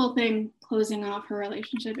 And this whole thing, closing off her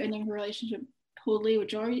relationship, ending her relationship totally with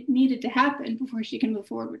jewelry, needed to happen before she can move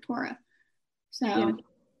forward with Tora. So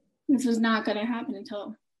this was not going to happen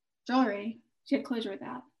until jewelry. She had closure with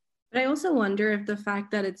that. But I also wonder if the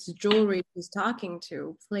fact that it's jewelry she's talking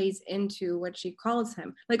to plays into what she calls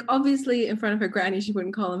him. Like, obviously, in front of her granny, she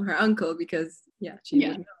wouldn't call him her uncle because, she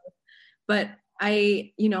wouldn't know. But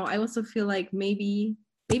I also feel like maybe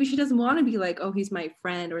she doesn't want to be like, oh, he's my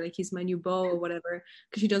friend or like he's my new beau or whatever,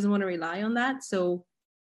 because she doesn't want to rely on that. So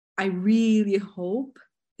I really hope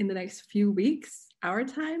in the next few weeks, our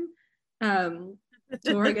time,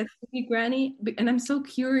 Tora gets to meet Granny, and I'm so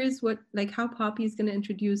curious how Poppy's gonna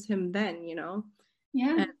introduce him then, you know?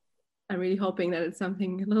 Yeah. And I'm really hoping that it's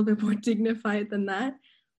something a little bit more dignified than that.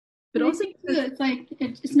 But also, it's like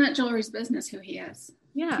it's not jewelry's business who he is.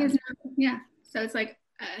 Yeah. So it's like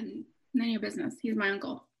none of your business. He's my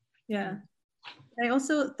uncle. Yeah. I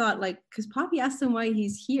also thought because Poppy asked him why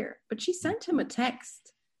he's here, but she sent him a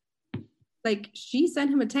text. Like she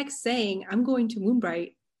sent him a text saying, "I'm going to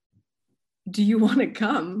Moonbright. Do you want to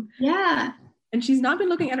come?" Yeah. And she's not been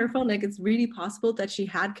looking at her phone. Like, it's really possible that she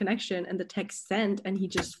had connection and the text sent and he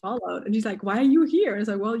just followed. And she's like, why are you here? It's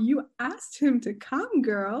like, well, you asked him to come,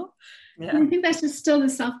 girl. Yeah. I think that's just still the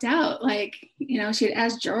self-doubt. Like, you know, she had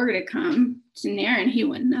asked Jorg to come to Nair and he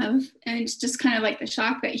wouldn't have. And it's just kind of like the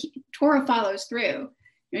shock that Tora follows through. You know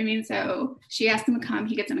what I mean? So she asked him to come.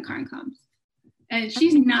 He gets in a car and comes. And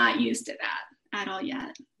she's not used to that at all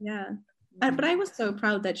yet. Yeah. but I was so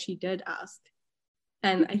proud that she did ask.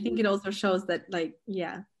 And I think it also shows that, like,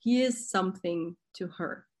 yeah, he is something to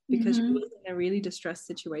her, because she was in a really distressed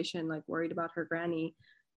situation, like worried about her granny,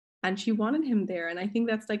 and she wanted him there. And I think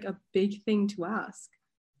that's like a big thing to ask.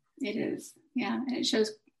 It is. Yeah. And it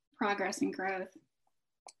shows progress and growth.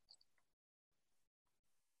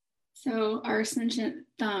 So our sentient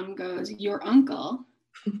thumb goes, your uncle,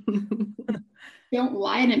 don't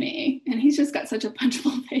lie to me. And he's just got such a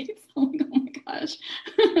punchable face. I'm like, oh my gosh.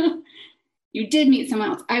 You did meet someone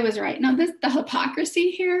else. I was right. No, the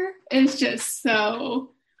hypocrisy here is just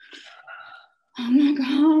so, oh my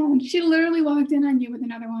God. She literally walked in on you with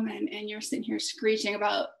another woman and you're sitting here screeching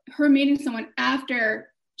about her meeting someone after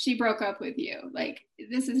she broke up with you. Like,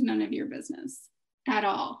 this is none of your business at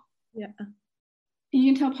all. Yeah. And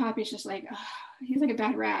you can tell Poppy's just like, oh, he's like a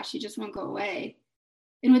bad rash. He just won't go away.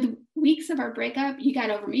 And with weeks of our breakup, you got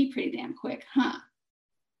over me pretty damn quick, huh?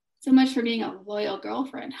 So much for being a loyal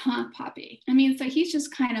girlfriend, huh, Poppy? I mean, so he's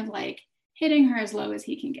just kind of like hitting her as low as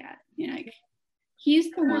he can get. You know, like,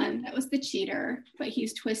 he's the one that was the cheater, but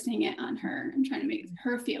he's twisting it on her and trying to make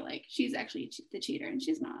her feel like she's actually the cheater, and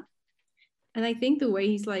she's not. And I think the way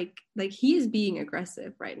he's like he is being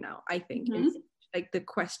aggressive right now, I think. It's like the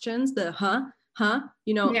questions, the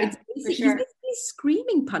you know, yeah, he's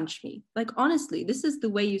screaming, punch me. Like, honestly, this is the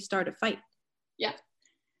way you start a fight. Yeah.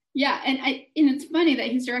 Yeah. And it's funny that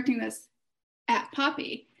he's directing this at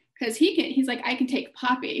Poppy, because he's like, I can take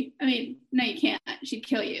Poppy. I mean, no, you can't. She'd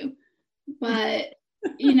kill you. But,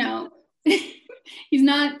 you know, he's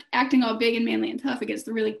not acting all big and manly and tough against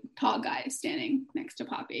the really tall guy standing next to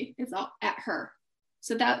Poppy. It's all at her.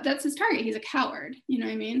 So that's his target. He's a coward. You know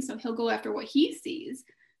what I mean? So he'll go after what he sees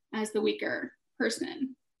as the weaker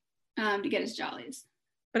person to get his jollies.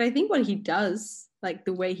 But I think what he does, like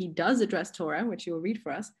the way he does address Tora, which you will read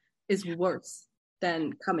for us, is worse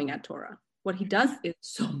than coming at Tora. What he does is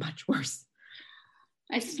so much worse.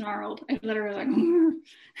 I snarled. I literally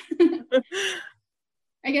like,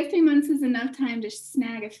 I guess 3 months is enough time to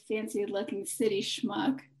snag a fancy looking city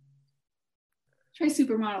schmuck. Try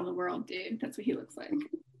supermodel of the world, dude. That's what he looks like.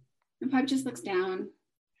 And Pop just looks down.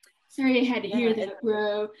 Sorry I had to hear that,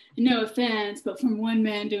 bro. No offense, but from one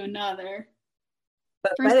man to another.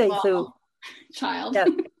 But First of all, child. Yeah.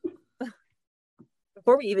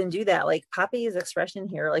 Before we even do that, like Poppy's expression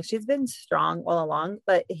here, like she's been strong all along,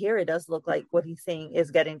 but here it does look like what he's saying is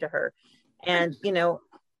getting to her. And, you know,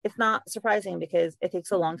 it's not surprising because it takes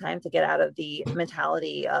a long time to get out of the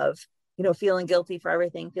mentality of, you know, feeling guilty for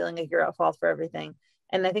everything, feeling like you're at fault for everything.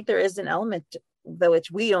 And I think there is an element though which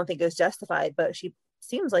we don't think is justified, but she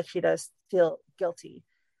seems like she does feel guilty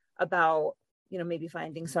about, you know, maybe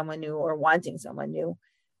finding someone new or wanting someone new,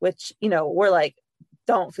 which, you know, we're like,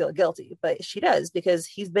 don't feel guilty, but she does, because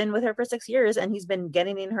he's been with her for 6 years and he's been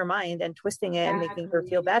getting in her mind and twisting it and making her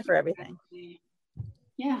feel bad for everything.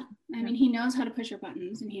 Yeah. I mean, he knows how to push her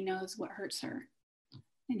buttons and he knows what hurts her.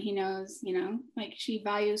 And he knows, you know, like she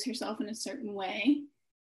values herself in a certain way.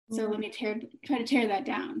 So let me try to tear that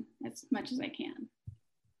down as much as I can.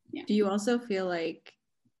 Yeah. Do you also feel like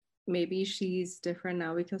maybe she's different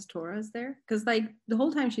now because Tora's there? Because like the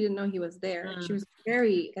whole time she didn't know he was there. She was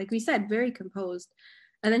very, like we said, very composed.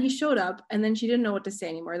 And then he showed up and then she didn't know what to say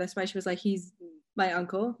anymore. That's why she was like, he's my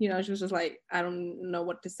uncle. You know, she was just like, I don't know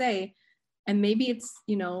what to say. And maybe it's,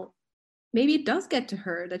 you know, maybe it does get to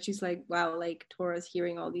her that she's like, wow, like Tora's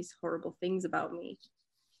hearing all these horrible things about me.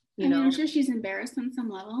 I mean, I'm sure she's embarrassed on some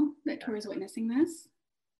level that Tora's witnessing this.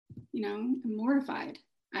 You know, I'm mortified.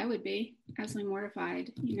 I would be absolutely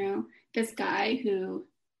mortified. You know, this guy who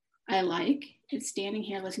I like is standing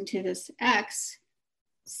here listening to this ex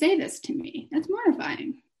say this to me. That's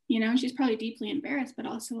mortifying. You know, she's probably deeply embarrassed, but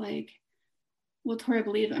also like, will Tora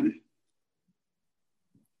believe him?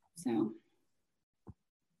 So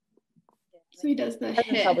he does the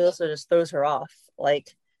hit. Probably also just throws her off.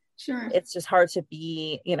 Like, sure, it's just hard to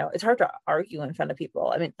be, you know, it's hard to argue in front of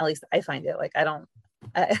people. I mean, at least I find it like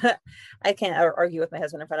I can't argue with my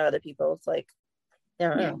husband in front of other people. It's like, I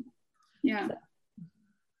don't know. Yeah.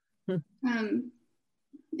 So.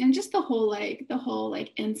 And just the whole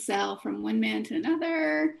incel from one man to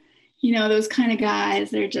another, you know, those kind of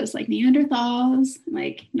guys, they're just like Neanderthals,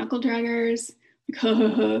 like knuckle draggers.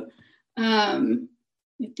 Like,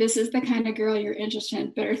 if this is the kind of girl you're interested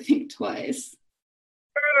in, better think twice.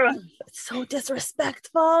 It's so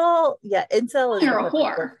disrespectful. Yeah, incel is you're a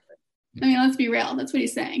whore. I mean, let's be real. That's what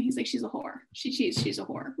he's saying. He's like, she's a whore. She cheats. She's a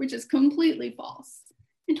whore, which is completely false.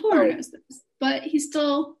 And Tora knows this, but he's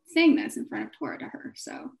still saying this in front of Tora to her.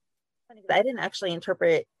 So I didn't actually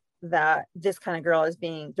interpret that this kind of girl as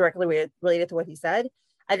being directly related to what he said.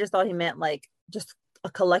 I just thought he meant like just a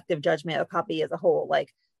collective judgment of Poppy as a whole.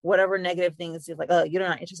 Like whatever negative things he's like, oh, you're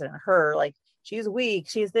not interested in her, like she's weak,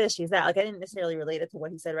 she's this, she's that. Like I didn't necessarily relate it to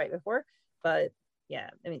what he said right before, but yeah,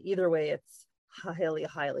 I mean either way it's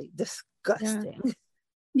highly disgusting.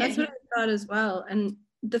 That's what I thought as well. And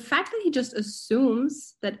the fact that he just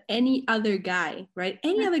assumes that any other guy, right,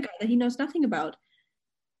 any other guy that he knows nothing about,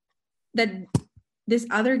 that this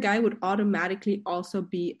other guy would automatically also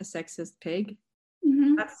be a sexist pig.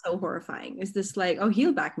 That's so horrifying. Is this like, oh,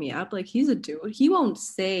 he'll back me up, like he's a dude, he won't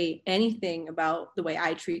say anything about the way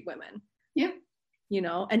I treat women. Yeah. You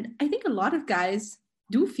know, and I think a lot of guys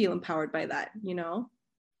do feel empowered by that, you know.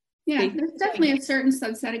 Yeah, there's definitely a certain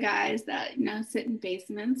subset of guys that, you know, sit in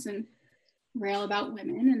basements and rail about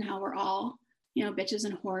women and how we're all, you know, bitches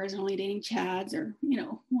and whores and only dating chads or, you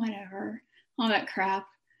know, whatever, all that crap.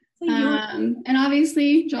 And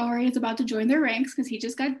obviously Joel Ray is about to join their ranks because he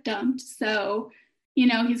just got dumped. So, you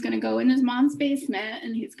know, he's going to go in his mom's basement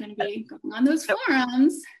and he's going to be going on those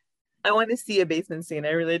forums. I want to see a basement scene.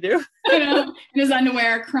 I really do. I know. In his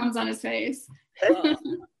underwear, crumbs on his face.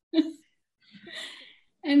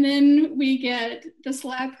 And then we get the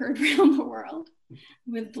slap heard around the world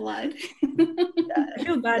with blood. I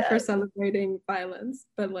feel bad for celebrating violence,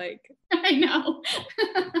 but like... I know.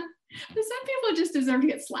 But some people just deserve to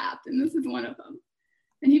get slapped, and this is one of them.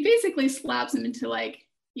 And he basically slaps him into like,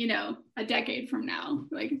 you know, a decade from now.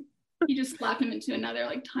 Like he just slapped him into another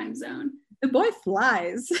like time zone. The boy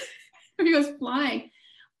flies. He goes flying.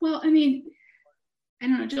 Well, I mean, I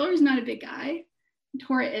don't know. Joel's not a big guy.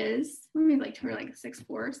 Tora is. Maybe like Tora like 6'4"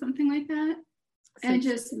 or something like that. And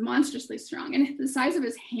just monstrously strong. And the size of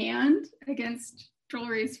his hand against Joel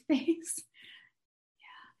Ray's face.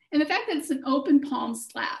 And the fact that it's an open palm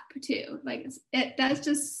slap too, like that's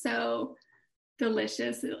just so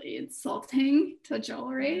deliciously insulting to Joel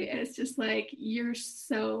Ray. It's just like you're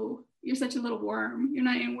such a little worm. You're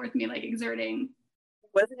not even worth me like exerting.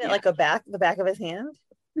 Wasn't it like the back of his hand?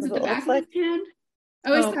 Was it the back of his hand? I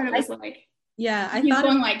always thought it was like I he's thought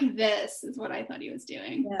going like this is what I thought he was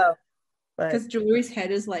doing. Yeah. Because Joel Ray's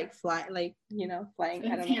head is like flying. I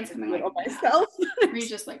don't hands coming like myself. He's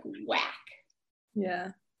just like whack. Yeah.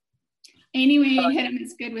 Anyway, hit him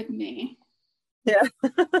is good with me. Yeah.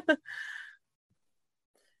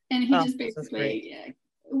 And he just basically,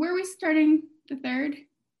 where are we starting the third?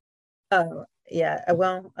 Oh, yeah.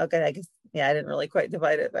 Well, okay, I guess, I didn't really quite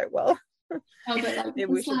divide it that well. Oh, but like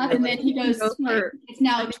the slap, and then he goes, like, it's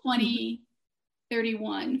now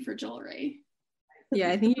 2031 for Joel Ray. Yeah,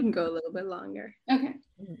 I think you can go a little bit longer. Okay.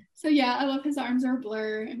 So yeah, I love his arms are a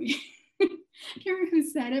blur. I mean, I can't remember who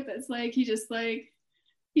said it, but it's like he just like,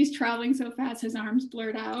 he's traveling so fast, his arms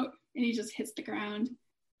blurred out, and he just hits the ground.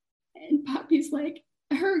 And Poppy's like,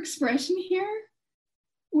 her expression here,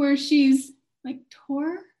 where she's like,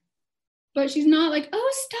 Tor, but she's not like,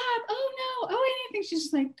 oh, stop, oh no, oh anything. She's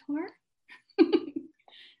just like, Tor.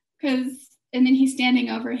 And then he's standing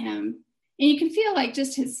over him, and you can feel like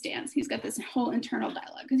just his stance. He's got this whole internal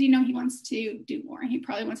dialogue because, you know, he wants to do more. He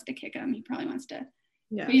probably wants to kick him. He probably wants to,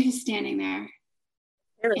 but he's just standing there.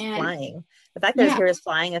 Hair is flying. The fact that his hair is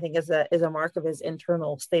flying, I think, is a mark of his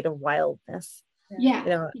internal state of wildness.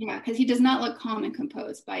 Yeah, because he does not look calm and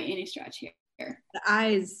composed by any stretch here. The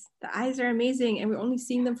eyes are amazing, and we're only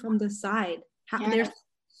seeing them from the side. There's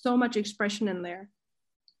so much expression in there.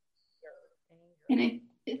 And I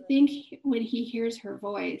think when he hears her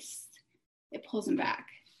voice, it pulls him back.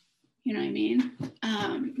 You know what I mean?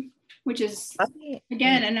 Which is,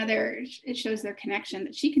 again, it shows their connection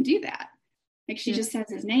that she can do that. Like she just says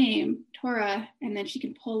his name, Tora, and then she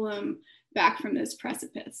can pull him back from this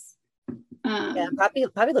precipice. Poppy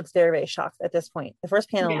looks very, very shocked at this point. The first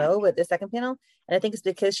panel, no, but the second panel, and I think it's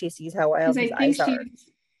because she sees how wild his eyes are.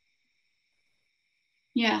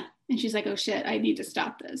 Yeah, and she's like, "Oh shit, I need to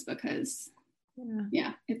stop this because,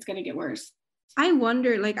 it's gonna get worse." I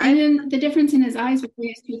wonder, then the difference in his eyes with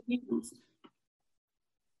these two panels.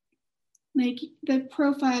 Like the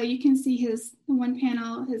profile, you can see the one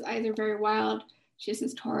panel, his eyes are very wild. She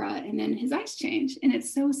says Tora, and then his eyes change, and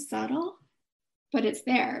it's so subtle, but it's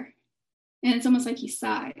there. And it's almost like he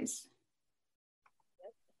sighs.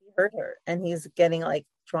 He heard her, and he's getting like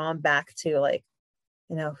drawn back to like,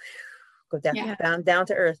 you know, go down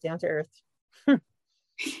to earth.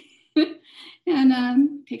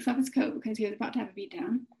 And takes off his coat because he was about to have a beat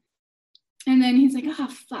down. And then he's like, oh,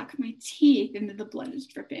 fuck, my teeth. And then the blood is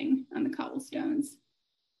dripping on the cobblestones.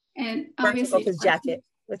 And obviously, his jacket,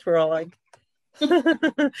 which we're all like, but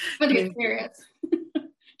to get serious.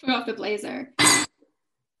 Took off the blazer.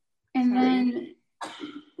 And then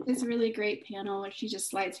this really great panel where she just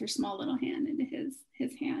slides her small little hand into his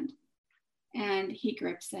hand. and he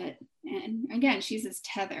grips it. And again, she's his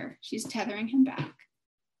tether. She's tethering him back.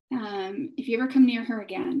 If you ever come near her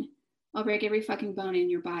again, I'll break every fucking bone in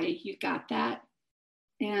your body. You got that?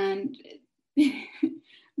 And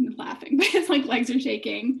I'm laughing, but his like legs are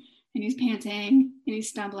shaking and he's panting and he's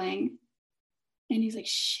stumbling and he's like,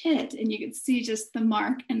 shit. And you can see just the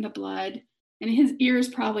mark and the blood and his ears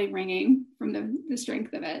probably ringing from the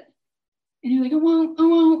strength of it. And he's like, I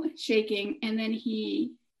won't, shaking. And then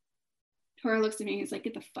Tora looks at me and he's like,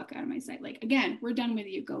 get the fuck out of my sight. Like, again, we're done with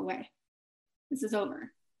you. Go away. This is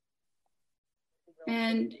over.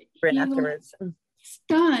 And right afterwards,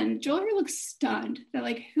 stunned. Joel looks stunned. That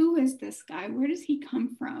like, who is this guy? Where does he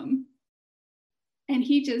come from? And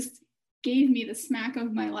he just gave me the smack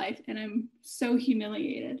of my life, and I'm so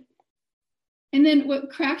humiliated. And then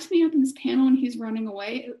what cracked me up in this panel when he's running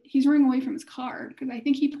away from his car, because I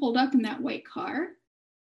think he pulled up in that white car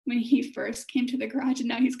when he first came to the garage, and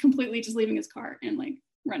now he's completely just leaving his car and like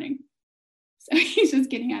running. So he's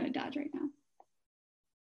just getting out of Dodge right now.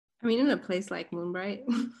 I mean, in a place like Moonbright,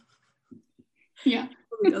 yeah,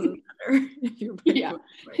 it doesn't matter if you're yeah.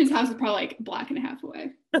 His house is probably like a block and a half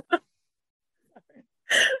away.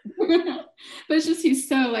 But it's just he's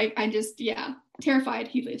so like terrified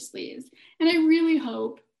he just leaves. And I really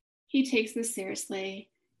hope he takes this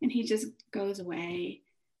seriously and he just goes away,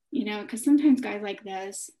 because sometimes guys like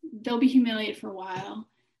this, they'll be humiliated for a while,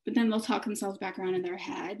 but then they'll talk themselves back around in their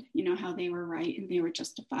head, how they were right and they were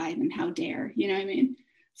justified and how dare, you know what I mean?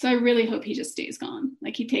 So I really hope he just stays gone.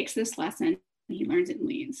 Like he takes this lesson and he learns it and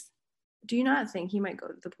leaves. Do you not think he might go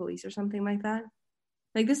to the police or something like that?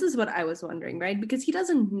 Like, this is what I was wondering, right? Because he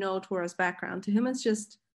doesn't know Tora's background. To him, it's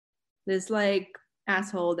just this, like,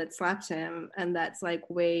 asshole that slaps him and that's, like,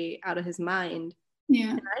 way out of his mind.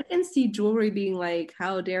 Yeah. And I can see Jewelry being like,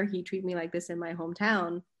 how dare he treat me like this in my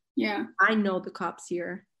hometown? Yeah. I know the cops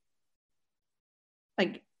here.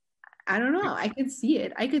 Like, I don't know. I could see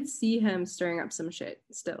it. I could see him stirring up some shit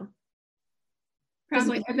still.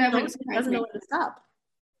 Probably. That wouldn't surprise me. Doesn't know when to stop.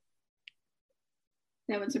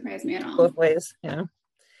 That wouldn't surprise me at all. Both ways,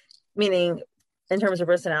 Meaning, in terms of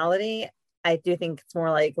personality, I do think it's more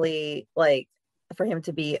likely, like, for him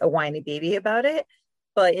to be a whiny baby about it.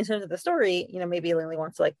 But in terms of the story, maybe Lily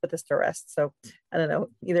wants to, like, put this to rest. So, I don't know.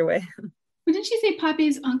 Either way. But didn't she say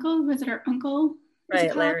Poppy's uncle? Was it her uncle?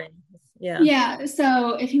 Right, Larry. Yeah. Yeah.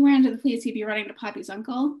 So, if he went into the police, he'd be running to Poppy's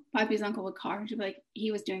uncle. Poppy's uncle would call her. She'd be like,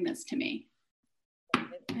 he was doing this to me.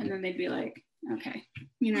 And then they'd be like, okay.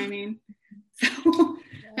 You know what I mean? So,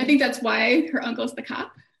 I think that's why her uncle's the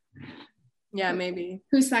cop. Yeah, maybe.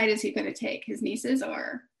 Whose side is he going to take? His niece's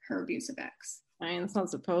or her abusive ex? I mean, it's not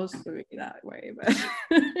supposed to be that way, but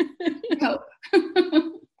hope.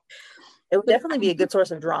 It would definitely be a good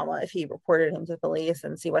source of drama if he reported him to police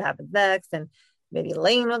and see what happens next, and maybe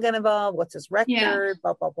Lane will get involved. What's his record?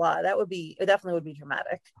 Blah blah blah. It definitely would be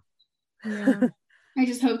dramatic. Yeah. I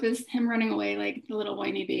just hope him running away like the little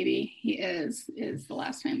whiny baby he is the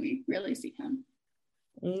last time we really see him.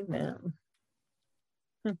 Amen.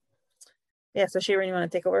 Yeah, so Shira, you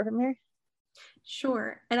want to take over from here?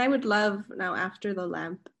 Sure. And I would love now, after the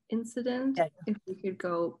lamp incident, if we could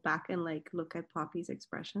go back and like look at Poppy's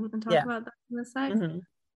expression and talk about that in a sec.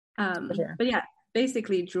 Mm-hmm. Sure. But yeah,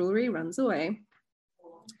 basically Jewelry runs away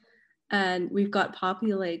and we've got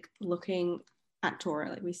Poppy like looking at Tora,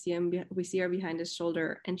 like we see her behind his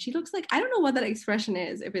shoulder, and she looks like, I don't know what that expression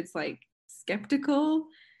is, if it's like skeptical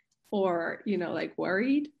or like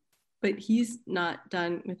worried, but he's not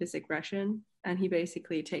done with his aggression, and he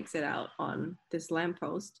basically takes it out on this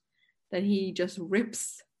lamppost that he just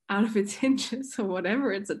rips out of its hinges or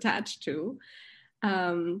whatever it's attached to,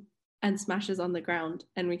 and smashes on the ground.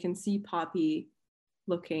 And we can see Poppy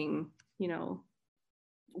looking,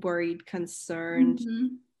 worried, concerned,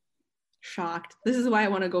 shocked. This is why I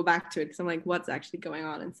want to go back to it, because I'm like, what's actually going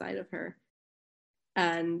on inside of her?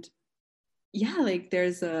 And yeah, like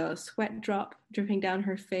there's a sweat drop dripping down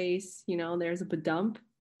her face, there's a badump.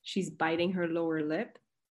 She's biting her lower lip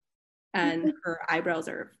and her eyebrows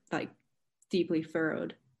are like deeply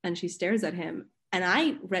furrowed, and she stares at him. And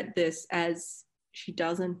I read this as she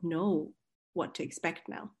doesn't know what to expect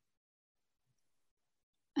now.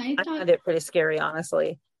 I found it pretty scary,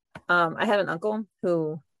 honestly. I had an uncle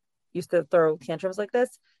who used to throw tantrums like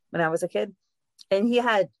this when I was a kid, and he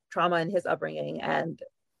had trauma in his upbringing and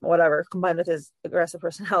whatever, combined with his aggressive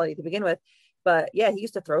personality to begin with. But yeah, he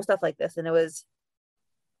used to throw stuff like this, and it was,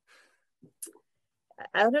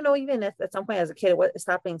 I don't know, even if at some point as a kid it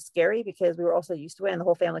stopped being scary, because we were also used to it, and the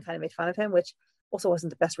whole family kind of made fun of him, which also wasn't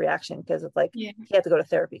the best reaction, because it's like he had to go to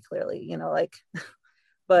therapy, clearly,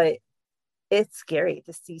 but it's scary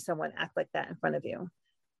to see someone act like that in front of you.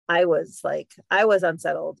 I was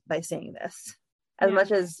unsettled by seeing this. As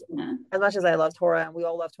much as I love Tora, and we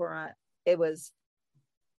all love Tora, it was,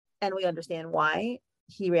 and we understand why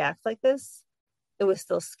he reacts like this, it was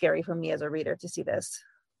still scary for me as a reader to see this.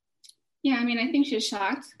 Yeah, I mean, I think she's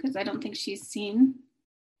shocked because I don't think she's seen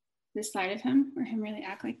this side of him or him really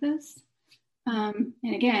act like this. And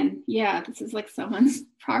again, this is like someone's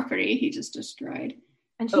property he just destroyed.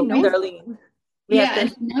 And she knows Darlene. And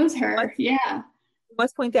she knows her. I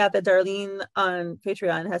must point out that Darlene on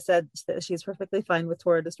Patreon has said that she's perfectly fine with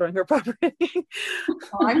Tora destroying her property.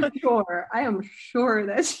 I am sure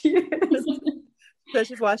that she is. So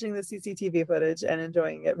she's watching the CCTV footage and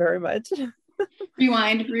enjoying it very much.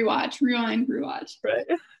 Rewind, rewatch. Right.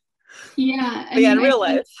 Yeah. In real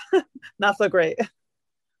life, not so great.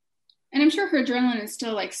 And I'm sure her adrenaline is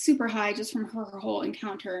still like super high just from her whole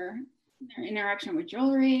encounter, her interaction with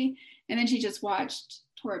jewelry. And then she just watched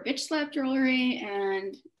Tora bitch slap jewelry.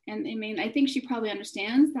 And I mean, I think she probably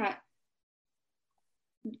understands that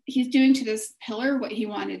he's doing to this pillar what he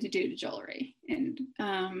wanted to do to jewelry. And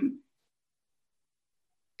I'm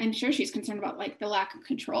sure she's concerned about like the lack of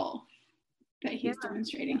control that he's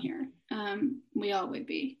demonstrating here. We all would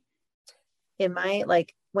be. In my,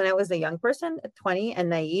 like, when I was a young person at 20 and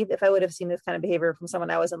naive, if I would have seen this kind of behavior from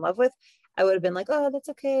someone I was in love with, I would have been like, oh, that's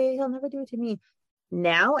okay, he'll never do it to me.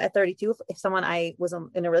 Now at 32, if someone I was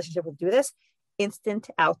in a relationship would do this, instant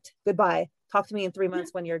out, goodbye, talk to me in 3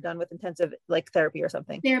 months when you're done with intensive like therapy or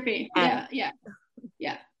something. Yeah.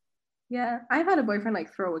 I've had a boyfriend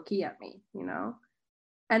like throw a key at me, you know,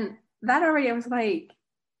 and that already, I was like,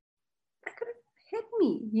 that could have hit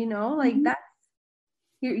me, you know, like that's,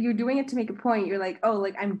 you're doing it to make a point. You're like, oh,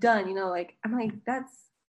 like I'm done, you know, like I'm like, that's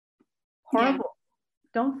horrible.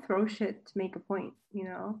 Don't throw shit to make a point, you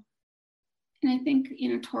know. And I think,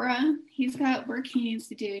 you know, Tora, he's got work he needs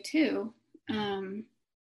to do too,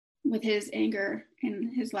 with his anger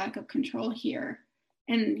and his lack of control here,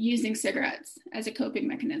 and using cigarettes as a coping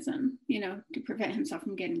mechanism, you know, to prevent himself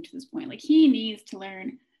from getting to this point. Like he needs to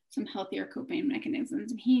learn some healthier coping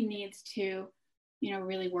mechanisms, and he needs to, you know,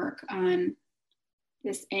 really work on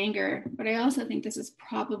this anger. But I also think this is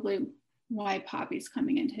probably why Poppy's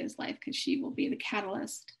coming into his life, because she will be the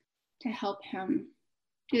catalyst to help him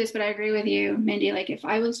do this. But I agree with you, Mindy, like if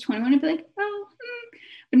I was 21, I'd be like, oh,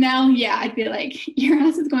 but now, I'd be like, your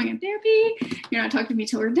ass is going in therapy, you're not talking to me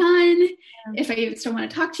till we're done. If I even still want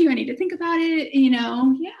to talk to you, I need to think about it, you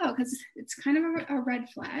know. Because it's kind of a red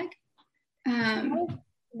flag.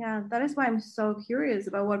 That is why I'm so curious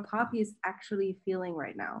about what Poppy is actually feeling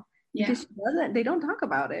right now. Because they don't talk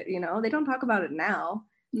about it, you know, they don't talk about it now.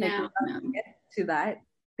 No. Get to that.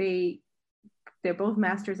 They're both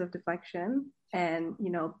masters of deflection and, you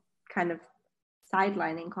know, kind of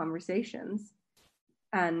sidelining conversations.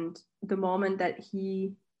 And the moment that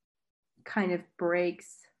he kind of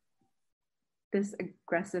breaks this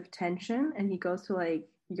aggressive tension and he goes to like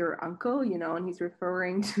your uncle, you know, and he's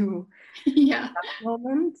referring to that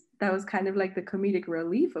moment, that was kind of like the comedic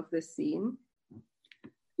relief of this scene.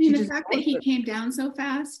 The fact that he came down so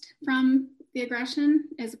fast from the aggression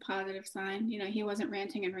is a positive sign. You know, he wasn't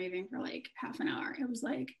ranting and raving for like half an hour. It was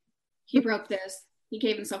like he broke this, he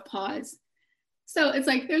gave himself pause. So it's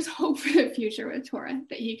like there's hope for the future with Tora,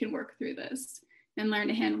 that he can work through this and learn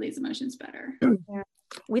to handle these emotions better.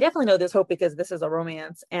 We definitely know there's hope because this is a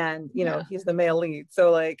romance and, you know, he's the male lead. So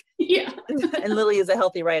like, and Lily is a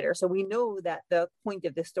healthy writer. So we know that the point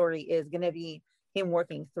of this story is going to be him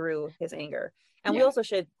working through his anger. And we also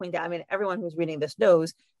should point out, I mean, everyone who's reading this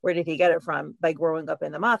knows, where did he get it from? By growing up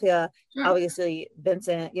in the mafia. Obviously,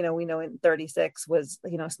 Vincent, you know, we know in 36 was,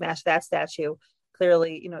 you know, smashed that statue.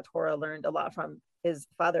 Clearly, you know, Tora learned a lot from his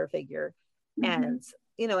father figure. And,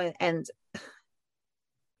 you know, and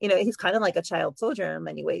you know, he's kind of like a child soldier in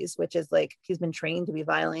many ways, which is like, he's been trained to be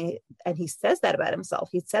violent. And he says that about himself.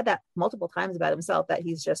 He said that multiple times about himself, that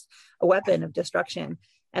he's just a weapon of destruction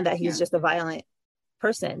and that he's just a violent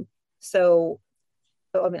person. So,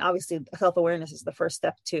 I mean, obviously self-awareness is the first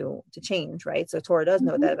step to change, right? So Tora does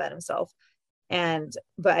know that about himself. But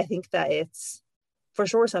I think that it's for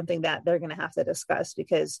sure something that they're going to have to discuss,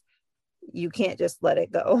 because you can't just let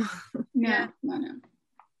it go. No.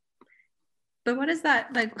 But what is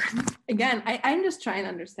that like? Again, I'm just trying to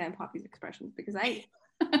understand Poppy's expressions, because like,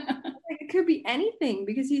 it could be anything,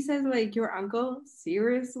 because he says like, your uncle,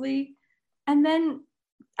 seriously? And then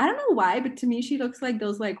I don't know why, but to me she looks like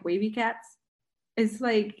those like wavy cats. It's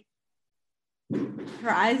like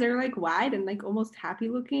her eyes are like wide and like almost happy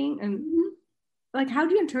looking, and like, how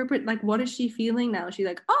do you interpret, like, what is she feeling now? She's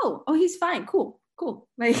like, oh, he's fine, cool,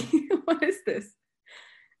 like what is this?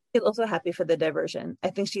 She's also happy for the diversion. I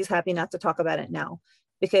think she's happy not to talk about it now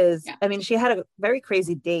because I mean, she had a very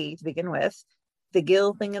crazy day to begin with. The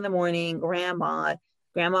Gil thing in the morning, grandma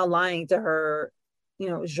lying to her,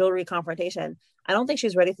 jewelry confrontation. I don't think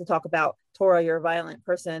she's ready to talk about Tora, you're a violent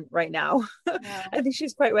person right now. Yeah. I think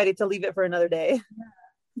she's quite ready to leave it for another day.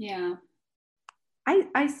 Yeah.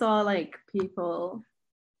 I saw like people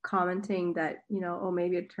commenting that, oh,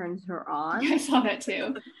 maybe it turns her on. I saw that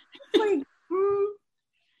too. Like,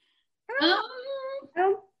 I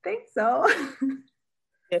don't think so.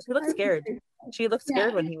 Yeah, she looked scared. She looked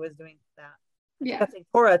scared when he was doing that. Yeah. That's like,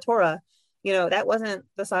 Tora, that wasn't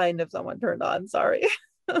the sign of someone turned on. Sorry.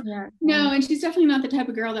 Yeah. No, and she's definitely not the type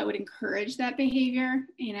of girl that would encourage that behavior,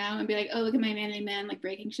 and be like, oh, look at my manly man, like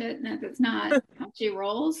breaking shit. No, that's not how she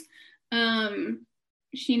rolls.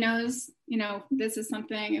 She knows, this is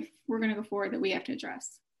something, if we're going to go forward, that we have to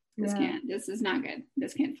address. This is not good.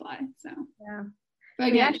 This can't fly. So, yeah. But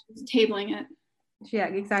again, she's tabling it. Yeah,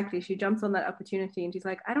 exactly. She jumps on that opportunity and she's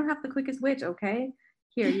like, I don't have the quickest witch, okay?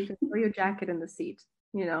 Here, you can throw your jacket in the seat,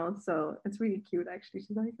 So it's really cute, actually.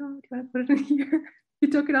 She's like, oh, do you want to put it in here? You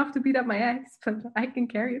took it off to beat up my ex, but I can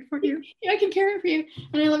carry it for you. Yeah, I can carry it for you.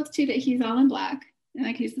 And I love too that he's all in black. And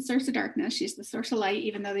like he's the source of darkness. She's the source of light,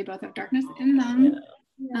 even though they both have darkness in them.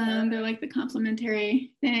 Yeah. They're like the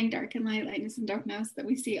complementary thing, dark and light, lightness and darkness that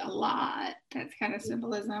we see a lot. That's kind of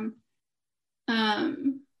symbolism.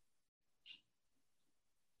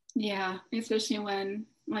 Yeah, especially when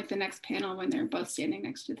like the next panel when they're both standing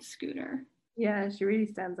next to the scooter. Yeah, she really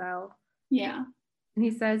stands out. Yeah. And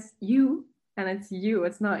he says, you, and it's you,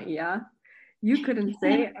 it's not yeah. You couldn't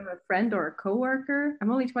say I'm a friend or a coworker.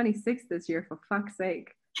 I'm only 26 this year, for fuck's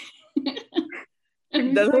sake.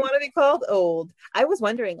 Doesn't want to be called old. I was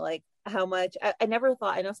wondering like how much, I never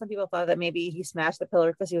thought, I know some people thought that maybe he smashed the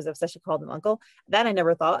pillar because he was obsessed with calling him uncle. That I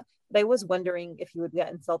never thought. But I was wondering if he would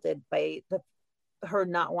get insulted by her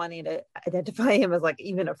not wanting to identify him as like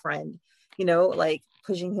even a friend, like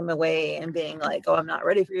pushing him away and being like, oh, I'm not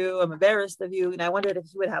ready for you, I'm embarrassed of you. And I wondered if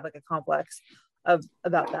he would have like a complex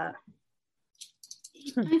about that.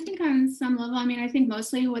 I think on some level, I think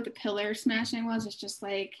mostly what the pillar smashing was just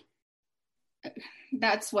like,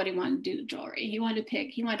 that's what he wanted to do, jewelry. He wanted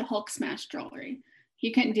to Hulk smash jewelry.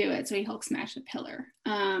 He couldn't do it, so he Hulk smashed the pillar.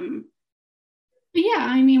 But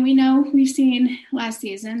yeah, we know, we've seen last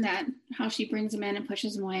season that how she brings him in and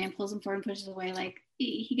pushes him away and pulls him forward and pushes away. Like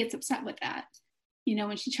he gets upset with that.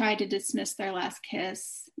 When she tried to dismiss their last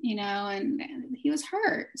kiss, and he was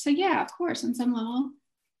hurt. So yeah, of course, on some level,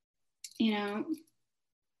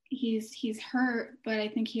 he's hurt, but I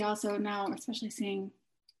think he also now, especially seeing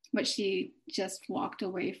what she just walked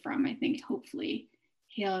away from, I think hopefully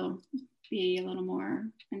he'll be a little more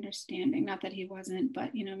understanding. Not that he wasn't,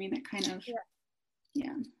 but that kind of,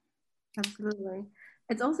 yeah. Absolutely.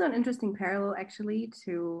 It's also an interesting parallel actually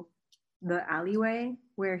to the alleyway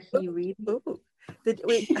where he really...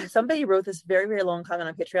 Somebody wrote this very, very long comment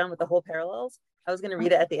on Patreon with the whole parallels. I was going to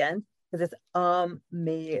read it at the end because it's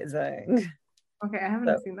amazing. Okay, I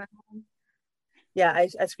haven't seen that one. Yeah, I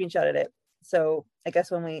screenshotted it. So I guess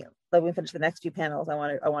when we finish the next few panels, I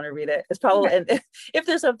want to read it. It's probably, and if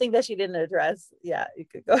there's something that she didn't address, yeah, you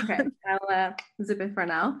could go. Okay, I'll zip it for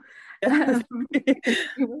now.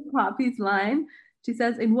 Poppy's line. She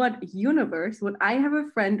says, "In what universe would I have a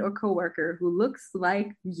friend or coworker who looks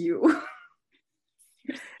like you?"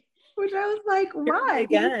 Which I was like, why?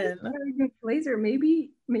 Again, Blazer. Maybe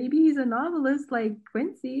he's a novelist like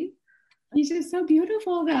Quincy. He's just so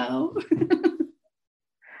beautiful, though.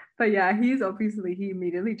 But yeah, he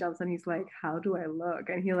immediately jumps and he's like, how do I look?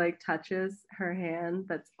 And he like touches her hand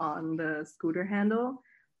that's on the scooter handle.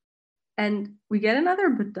 And we get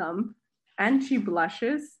another badump and she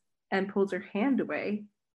blushes and pulls her hand away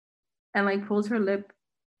and like pulls her lip,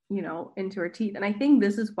 into her teeth. And I think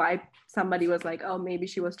this is why somebody was like, oh, maybe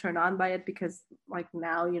she was turned on by it because like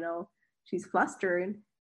now, she's flustered.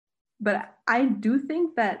 But I do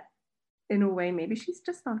think that in a way, maybe she's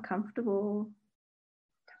just not comfortable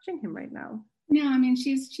touching him right now. No,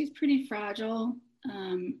 she's pretty fragile,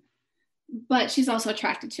 but she's also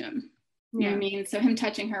attracted to him. You know what I mean? So him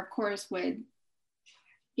touching her, of course, would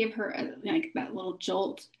give her that little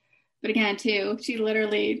jolt. But again, too, she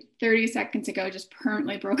literally 30 seconds ago just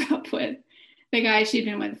permanently broke up with the guy she'd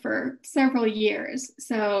been with for several years.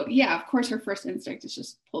 So yeah, of course, her first instinct is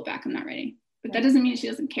just pull back. I'm not ready. But that doesn't mean she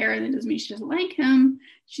doesn't care. That doesn't mean she doesn't like him.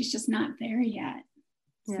 She's just not there yet.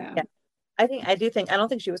 Yeah. So. I don't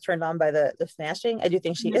think she was turned on by the smashing. I do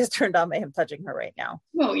think she is turned on by him touching her right now.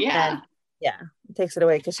 Oh yeah. And yeah, it takes it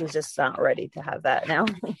away because she's just not ready to have that now.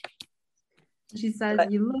 She says,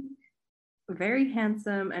 you look very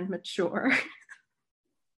handsome and mature.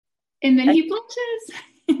 And then he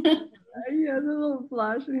blushes. He has a little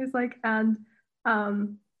blush, and he's like, and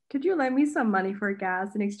could you lend me some money for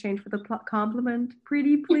gas in exchange for the compliment,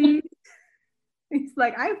 pretty please? He's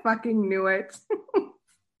like, I fucking knew it.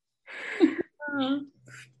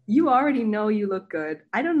 You already know you look good.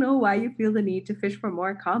 I don't know why you feel the need to fish for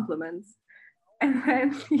more compliments. And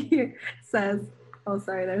then he says, oh,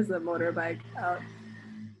 sorry, there's a motorbike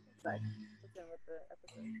outside.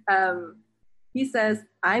 He says,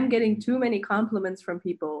 I'm getting too many compliments from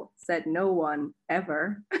people, said no one,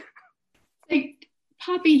 ever. Like,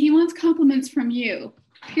 Poppy, he wants compliments from you,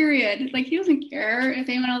 period. Like, he doesn't care if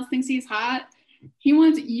anyone else thinks he's hot. He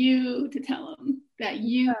wants you to tell him that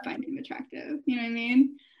you find him attractive. You know what I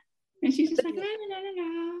mean? And she's just like, la, la, la,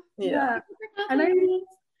 la. Yeah. And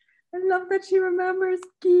I love that she remembers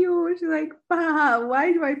Gio. She's like, bah,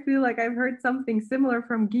 why do I feel like I've heard something similar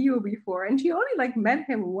from Gio before? And she only like met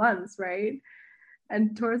him once, right?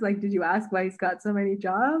 And Tor's like, did you ask why he's got so many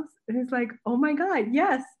jobs? And he's like, oh my God,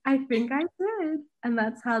 yes, I think I did. And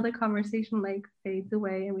that's how the conversation like fades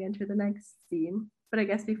away and we enter the next scene. But I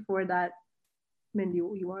guess before that, Mindy,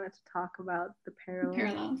 you wanted to talk about the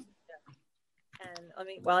parallels. And I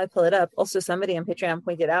mean, while I pull it up, also somebody on Patreon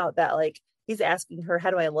pointed out that like he's asking her, how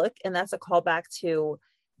do I look? And that's a callback to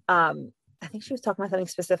I think she was talking about something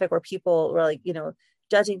specific where people were like, you know,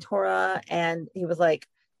 judging Tora, and he was like,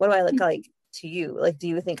 what do I look like to you? Like, do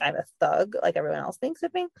you think I'm a thug like everyone else thinks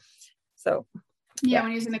of me? So yeah,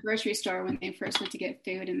 when he was in the grocery store when they first went to get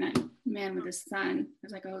food, and that man with his son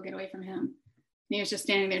was like, oh, get away from him. And he was just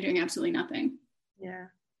standing there doing absolutely nothing. Yeah.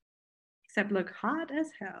 Except look hot as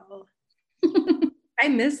hell. I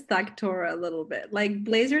miss Thug Tora a little bit. Like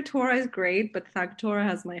Blazer Tora is great, but Thug Tora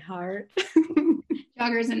has my heart.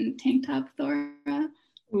 Joggers and tank top Thora.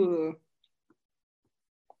 Ooh.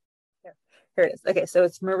 Here it is. Okay, so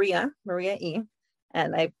it's Maria E.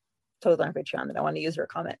 And I told her on Patreon that I want to use her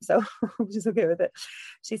comment, so she's okay with it.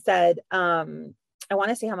 She said, I want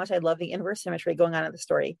to say how much I love the inverse symmetry going on in the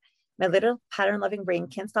story. My little pattern-loving brain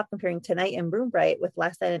can't stop comparing tonight in Broombright with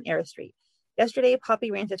last night in Air Street. Yesterday,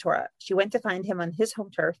 Poppy ran to Tora. She went to find him on his home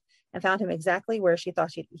turf and found him exactly where she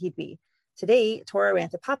thought he'd be. Today, Tora ran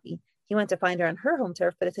to Poppy. He went to find her on her home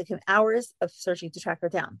turf, but it took him hours of searching to track her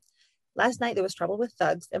down. Last night, there was trouble with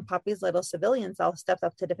thugs, and Poppy's little civilian self stepped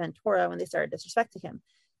up to defend Tora when they started disrespecting him.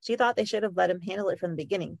 She thought they should have let him handle it from the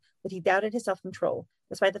beginning, but he doubted his self-control,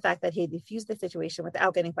 despite the fact that he had defused the situation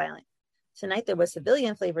without getting violent. Tonight, there was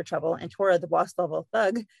civilian-flavored trouble, and Tora, the boss-level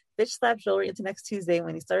thug, bitch-slapped Jewelry into next Tuesday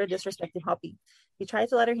when he started disrespecting Poppy. He tried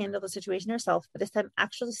to let her handle the situation herself, but this time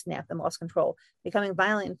actually snapped and lost control, becoming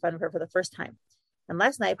violent in front of her for the first time. And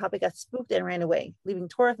last night, Poppy got spooked and ran away, leaving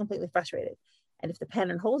Tora completely frustrated. And if the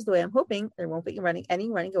pattern holds the way I'm hoping, there won't be any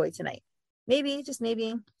running away tonight. Maybe, just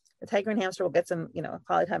maybe, the tiger and hamster will get some,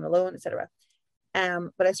 quality time alone, etc.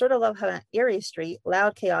 But I sort of love how on Ares Street,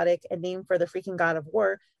 loud, chaotic, and named for the freaking god of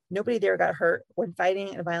war, nobody there got hurt when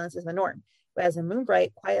fighting and violence is the norm. Whereas in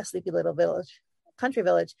Moonbright, quiet, sleepy little country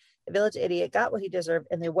village, the village idiot got what he deserved,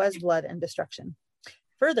 and there was blood and destruction.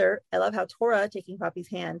 Further, I love how Tora, taking Poppy's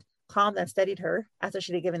hand, calmed and steadied her after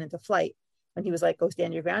she'd given into flight when he was like, go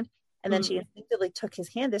stand your ground. And then she instinctively took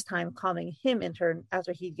his hand this time, calming him in turn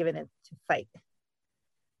after he'd given it to fight.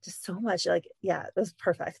 Just so much, it was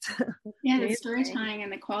perfect. Yeah, the storytelling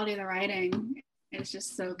and the quality of the writing is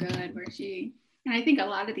just so good. And I think a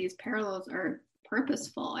lot of these parallels are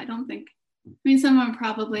purposeful. Some of them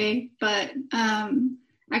probably, but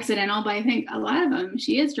accidental. But I think a lot of them,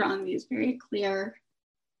 she has drawn these very clear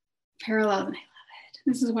parallels, and I love it.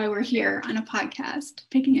 This is why we're here on a podcast,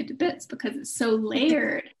 picking it to bits, because it's so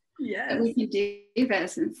layered. Yes. That we can do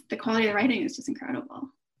this, and the quality of the writing is just incredible.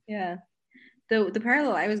 Yeah. The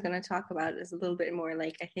parallel I was going to talk about is a little bit more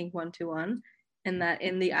like, I think, 1-to-1, and that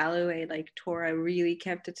in the alleyway, like Tora really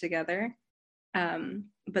kept it together.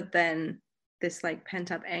 But then this like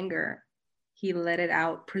pent up anger, he let it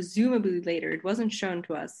out presumably later. It wasn't shown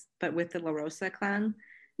to us, but with the La Rosa clan.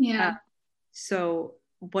 Yeah. So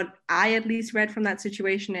what I at least read from that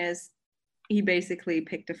situation is he basically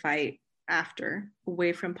picked a fight after,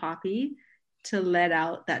 away from Poppy, to let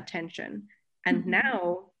out that tension. And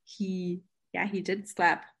now he did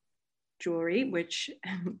slap Jewelry, which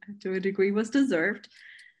to a degree was deserved.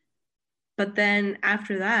 But then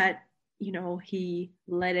after that, he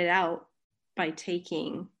let it out by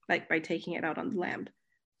taking it out on the lamp.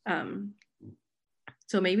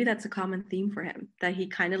 So maybe that's a common theme for him, that he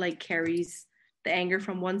kind of like carries the anger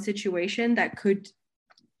from one situation that could,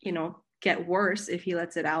 get worse if he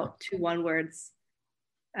lets it out, to one where it's,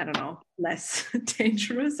 I don't know, less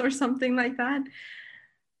dangerous or something like that.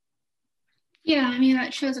 Yeah,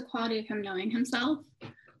 that shows a quality of him knowing himself.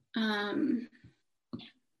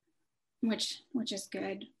 which is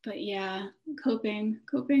good. But yeah, coping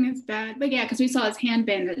is bad. But yeah, because we saw his hand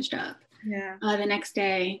bandaged up. Yeah. The next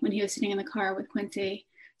day when he was sitting in the car with Quincy.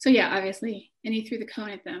 So yeah, obviously, and he threw the cone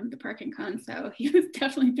at them, the parking cone. So he was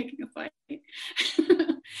definitely picking a fight.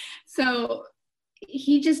 So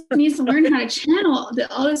he just needs to learn how to channel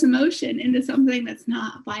all this emotion into something that's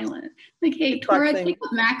not violent. Like, hey, Tora, take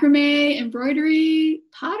up macrame, embroidery,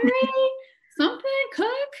 pottery, something,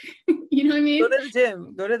 cook. You know what I mean? Go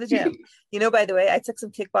to the gym. You know, by the way, I took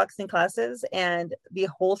some kickboxing classes, and the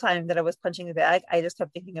whole time that I was punching the bag, I just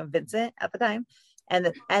kept thinking of Vincent at the time,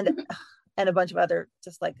 and a bunch of other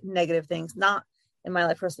just like negative things, not in my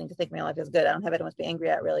life personally, because I think my life is good. I don't have anyone to be angry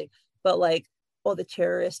at really, but like all the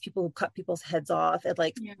terrorists, people who cut people's heads off, and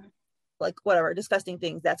like whatever disgusting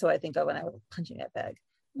things. That's what I think of when I was punching that bag.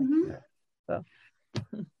 So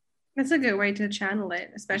that's a good way to channel it,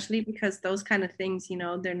 especially because those kind of things, you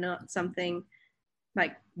know, they're not something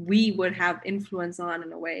like we would have influence on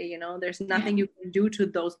in a way, you know, there's nothing you can do to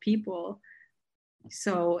those people.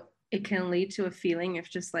 So it can lead to a feeling of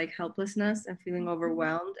just like helplessness and feeling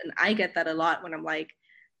overwhelmed. And I get that a lot when I'm like,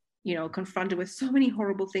 you know, confronted with so many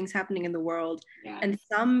horrible things happening in the world. And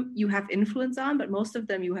some you have influence on, but most of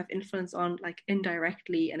them you have influence on like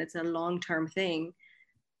indirectly, and it's a long-term thing.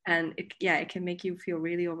 And it can make you feel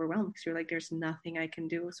really overwhelmed because you're like, there's nothing I can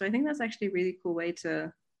do. So I think that's actually a really cool way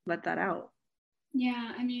to let that out.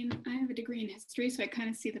 Yeah, I mean, I have a degree in history, so I kind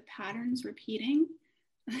of see the patterns repeating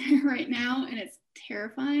right now, and it's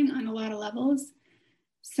terrifying on a lot of levels.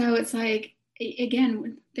 So it's like,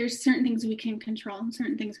 again, there's certain things we can control and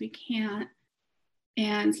certain things we can't,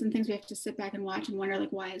 and some things we have to sit back and watch and wonder,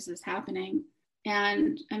 like, why is this happening?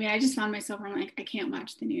 And I mean, I just found myself where I'm like, I can't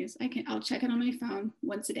watch the news. I'll check it on my phone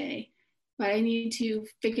once a day, but I need to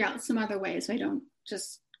figure out some other way so I don't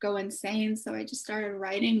just go insane. So I just started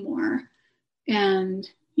writing more. And,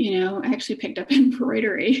 you know, I actually picked up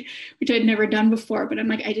embroidery, which I'd never done before, but I'm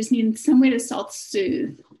like, I just need some way to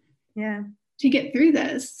self-soothe to get through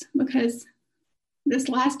this, because this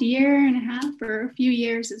last year and a half or a few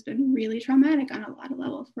years has been really traumatic on a lot of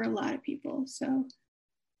levels for a lot of people. So, yeah.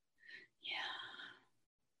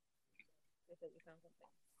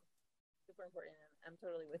 Super important. I'm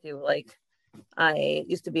totally with you. Like, I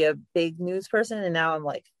used to be a big news person, and now I'm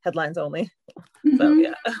like headlines only.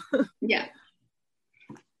 So yeah.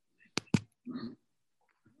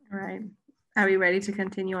 All right. Are we ready to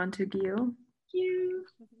continue on to Gio? You.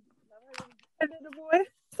 Boy.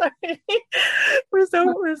 Sorry. We're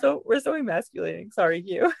so emasculating. Sorry,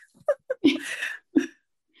 Gio.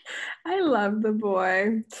 I love the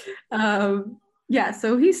boy.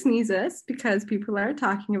 So he sneezes because people are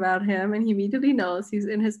talking about him, and he immediately knows he's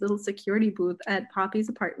in his little security booth at Poppy's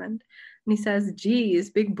apartment. And he says, geez,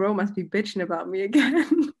 big bro must be bitching about me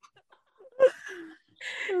again.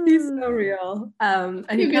 He's so real. And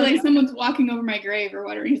he'd be like, someone's walking over my grave or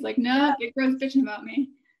whatever. He's like, no, big bro's bitching about me.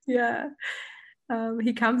 Yeah.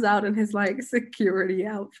 He comes out in his like security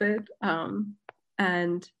outfit.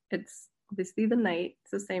 And it's obviously the night.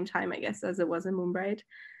 It's the same time, I guess, as it was in Moonbright.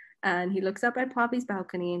 And he looks up at Poppy's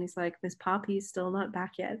balcony and he's like, Miss Poppy's still not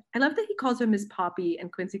back yet. I love that he calls her Miss Poppy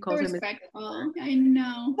and Quincy calls her Miss respectful. I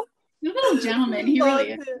know. The little gentleman, he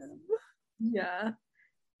really is. Yeah.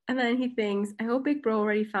 And then he thinks, I hope Big Bro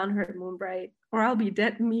already found her at Moonbright, or I'll be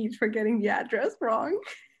dead meat for getting the address wrong.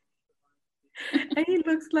 And he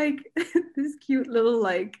looks like this cute little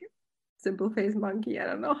like simple face monkey. I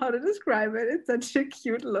don't know how to describe it. It's such a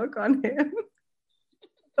cute look on him.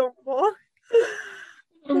 Adorable.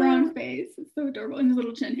 Little round face. It's so adorable. And his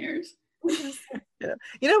little chin hairs. Yeah.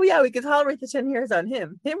 You know, we could tolerate the chin hairs on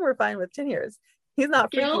him. We're fine with chin hairs. He's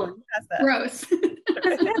not freaky when he has that. Gross. He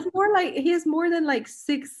has more than like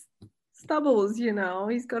 6 stubbles, you know.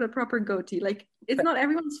 He's got a proper goatee. Like, it's not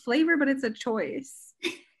everyone's flavor, but it's a choice.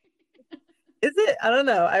 Is it? I don't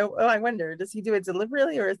know. I wonder, does he do it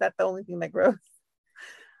deliberately, or is that the only thing that grows?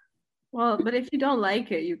 Well, but if you don't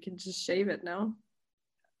like it, you can just shave it, no?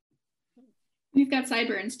 He's got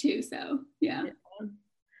sideburns too, so yeah.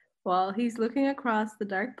 Well, he's looking across the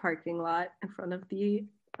dark parking lot in front of the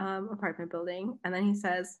apartment building, and then he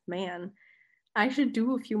says, man, I should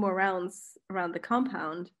do a few more rounds around the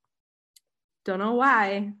compound. Don't know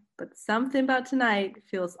why, but something about tonight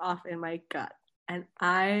feels off in my gut. And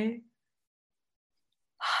my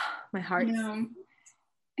heart. Yeah. And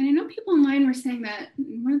I know people online were saying that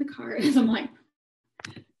in one of the cars, I'm like,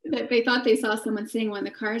 that they thought they saw someone sitting in one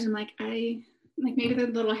of the cars. I'm like, maybe the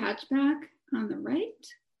little hatchback on the right.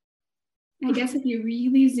 I guess if you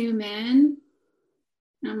really zoom in,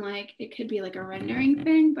 I'm like, it could be like a rendering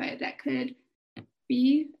thing, but that could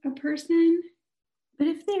be a person. But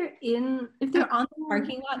if they're on the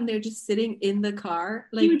parking lot and they're just sitting in the car,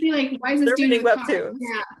 He like would be like, why is this they're dude in reading the up car? too.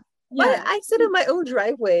 Yeah. But I sit in my own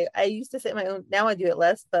driveway. I used to sit in my own. Now I do it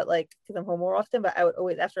less, but like because I'm home more often. But I would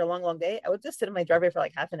always, after a long day, I would just sit in my driveway for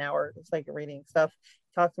like half an hour, just like reading stuff,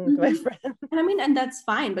 talking to my friends. I mean, and that's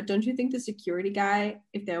fine. But don't you think the security guy,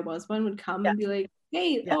 if there was one, would come and be like,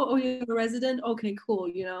 "Hey, oh, you're a resident? Okay, cool."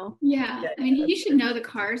 You know? Yeah. I mean, he should know the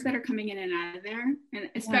cars that are coming in and out of there, and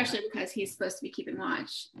especially because he's supposed to be keeping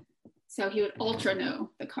watch. So he would ultra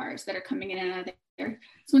know the cars that are coming in and out of there.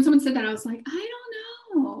 So when someone said that, I was like, I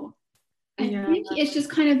don't know. I think it's just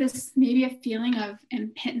kind of this, maybe a feeling of,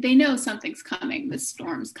 they know something's coming. The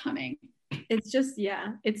storm's coming. It's just,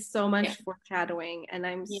 it's so much foreshadowing. And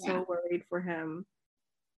I'm so worried for him.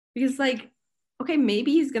 Because like, okay,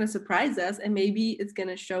 maybe he's going to surprise us and maybe it's going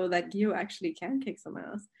to show that Gio actually can kick someone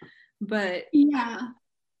else. But yeah,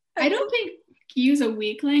 I don't think Gio's a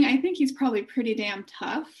weakling. I think he's probably pretty damn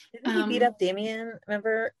tough. Didn't he beat up Damien,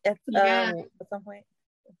 remember, at some point?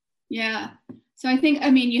 Yeah. So I think, I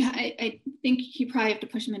mean, I think you probably have to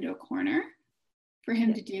push him into a corner for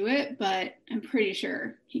him to do it, but I'm pretty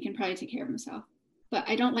sure he can probably take care of himself. But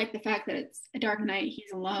I don't like the fact that it's a dark night,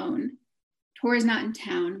 he's alone. Tori's not in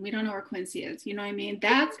town. We don't know where Quincy is. You know what I mean?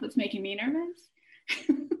 That's what's making me nervous.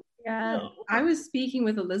 Yeah, I was speaking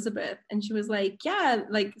with Elizabeth and she was like,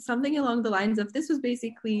 like something along the lines of, this was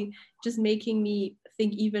basically just making me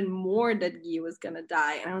think even more that Gio was gonna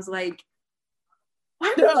die. And I was like,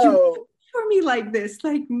 why would you for me like this?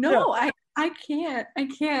 Like, no. I can't.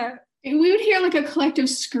 And we would hear like a collective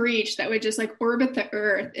screech that would just like orbit the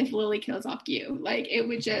earth if Lily kills off Gio. Like it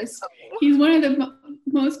would just, he's one of the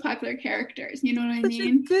most popular characters. You know what I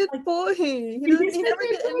mean? Such a good boy. He never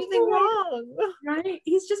did anything wrong. Right?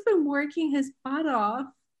 He's just been working his butt off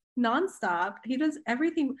nonstop. He does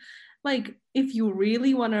everything. Like, if you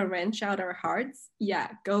really want to wrench out our hearts,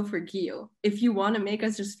 go for Gio. If you want to make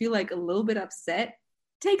us just feel like a little bit upset,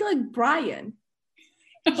 take like Brian.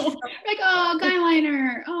 Like, oh,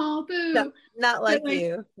 guyliner. Oh, boo. No, not like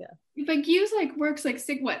you. Yeah. But Gio's like works like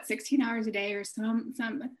 16 hours a day or some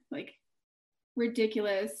like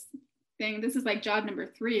ridiculous thing. This is like job number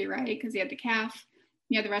 3, right? Because he had the calf,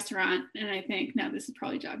 he had the restaurant, and I think this is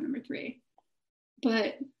probably job number 3.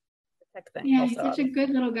 But he's such a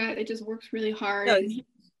good little guy that just works really hard. No,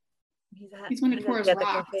 he's one of Tora's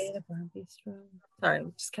rocks. Sorry,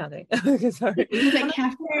 I'm just counting. Sorry. He's like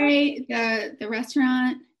cafe, the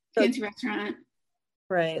restaurant, fancy restaurant.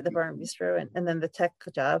 Right, the bar and bistro, and then the tech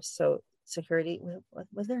jobs. So security.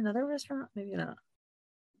 Was there another restaurant? Maybe not.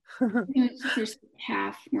 There's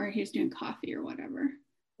half where he's doing coffee or whatever.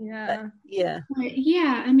 Yeah. But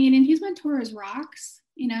yeah, I mean, and he's one of Tora's rocks.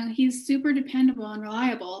 You know, he's super dependable and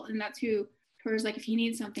reliable, and that's who Tora's like. If he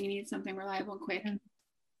needs something reliable and quick,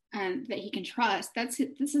 and that he can trust. This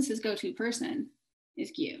is his go-to person,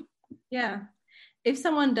 is Gio. Yeah. If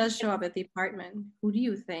someone does show up at the apartment, who do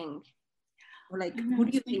you think? Or like, who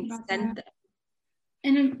do you think sent them?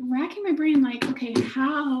 And I'm racking my brain, like, okay,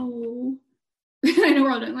 how? I know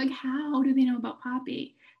we're all doing, like, how do they know about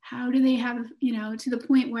Poppy? How do they have, to the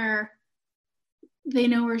point where they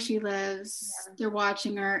know where she lives, they're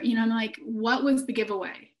watching her, I'm like, what was the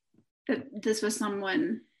giveaway that this was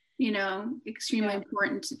someone, extremely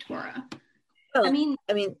important to Tora? Well, I mean,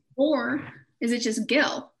 or is it just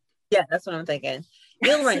Gil? Yeah, that's what I'm thinking.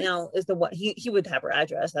 Gil right now is the one, he would have her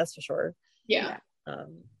address, that's for sure. Yeah.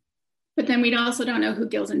 But then we also don't know who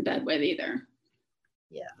Gil's in bed with either.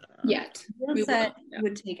 Yeah. Yet. Gil said he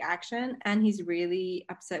would take action, and he's really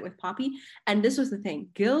upset with Poppy. And this was the thing.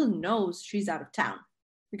 Gil knows she's out of town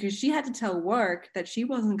because she had to tell work that she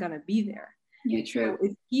wasn't going to be there. Yeah, true. So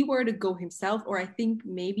if he were to go himself, or I think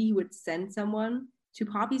maybe he would send someone to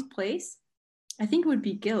Poppy's place, I think it would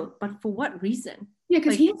be Gil. But for what reason? Yeah,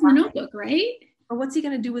 because he has the notebook, right? Or what's he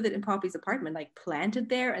going to do with it in Poppy's apartment? Like plant it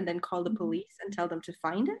there and then call the police and tell them to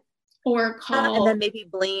find it? Or call and then maybe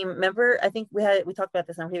blame. Remember, I think we talked about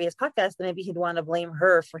this on a previous podcast. That maybe he'd want to blame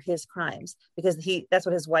her for his crimes because that's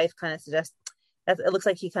what his wife kind of suggests. It looks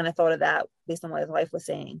like he kind of thought of that based on what his wife was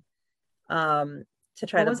saying, to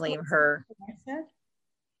try to blame her.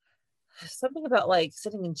 Something about like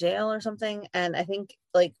sitting in jail or something, and I think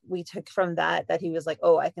like we took from that he was like,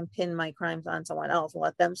 oh, I can pin my crimes on someone else and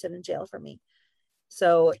let them sit in jail for me.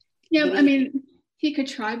 So yeah, I mean, he could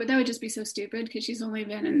try, but that would just be so stupid because she's only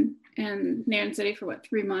been in Nairn City for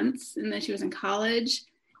 3 months, and then she was in college.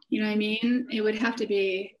 You know what I mean? It would have to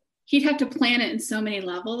be, he'd have to plan it in so many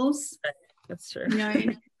levels. That's true. You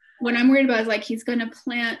know, what I'm worried about is like he's going to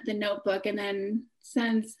plant the notebook and then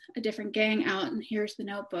sends a different gang out, and here's the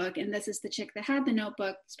notebook, and this is the chick that had the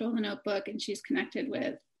notebook, stole the notebook, and she's connected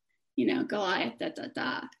with, Goliath, da, da,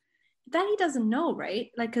 da. That he doesn't know,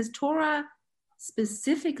 right? Like, because Tora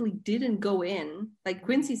specifically didn't go in. Like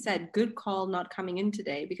Quincy said, good call not coming in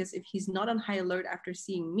today, because if he's not on high alert after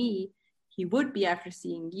seeing me, he would be after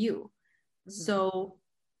seeing you. So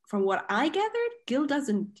from what I gathered, Gil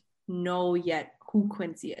doesn't know yet who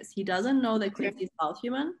Quincy is. He doesn't know that Quincy's half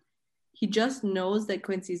human. He just knows that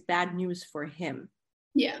Quincy's bad news for him.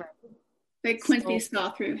 Yeah. Like Quincy saw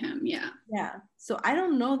through him. Yeah. Yeah. So I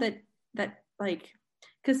don't know that like,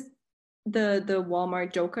 because the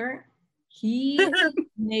Walmart Joker, he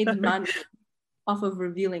made money off of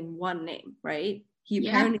revealing one name, right? He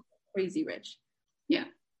apparently was crazy rich. Yeah.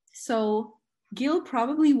 So Gil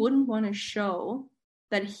probably wouldn't want to show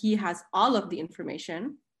that he has all of the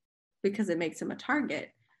information because it makes him a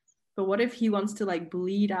target. But what if he wants to like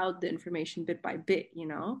bleed out the information bit by bit,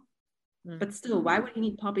 But still, why would he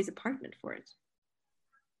need Poppy's apartment for it?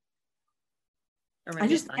 I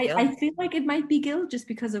feel like it might be Gil just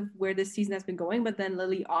because of where this season has been going, but then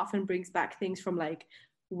Lily often brings back things from like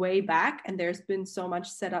way back, and there's been so much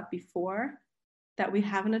set up before that we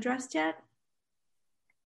haven't addressed yet.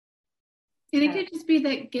 And it could just be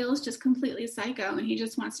that Gil's just completely psycho and he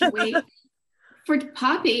just wants to wait for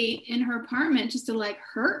Poppy in her apartment just to like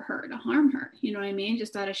hurt her, to harm her. You know what I mean?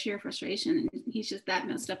 Just out of sheer frustration. And he's just that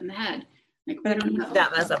messed up in the head. Like, we don't know.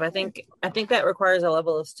 That messed up. I think that requires a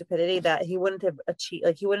level of stupidity that he wouldn't have achieved.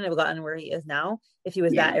 Like, he wouldn't have gotten where he is now if he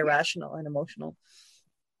was that irrational and emotional.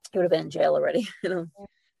 He would have been in jail already. And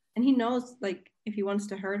he knows, like, if he wants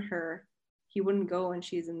to hurt her, he wouldn't go when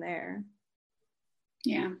she's in there.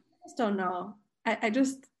 Yeah. I just don't know.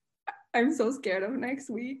 I'm so scared of next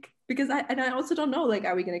week because I also don't know, like,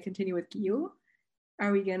 are we going to continue with Gil?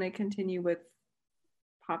 Are we going to continue with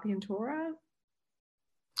Poppy and Tora?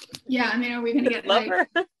 Yeah, I mean, are we going to get like,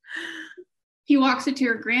 he walks into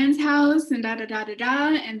your grand's house and da da da da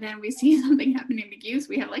da, and then we see something happening to Gil, so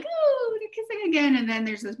we have like, oh, they're kissing again, and then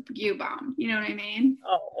there's this Gil bomb. You know what I mean?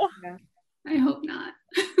 Oh, yeah. I hope not.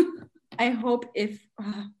 I hope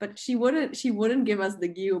but she wouldn't give us the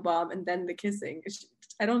Gil bomb and then the kissing.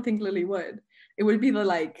 I don't think Lily would. It would be the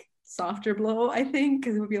like softer blow, I think,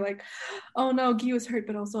 because it would be like, oh no, Gil is hurt,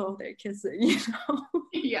 but also they're kissing,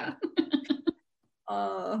 Yeah.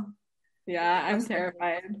 Yeah, I'm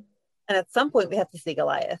terrified. And at some point we have to see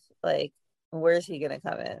Goliath. Like, where's he gonna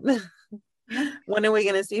come in? When are we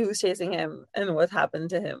gonna see who's chasing him and what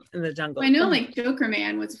happened to him in the jungle? I know, like, Joker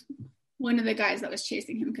Man was one of the guys that was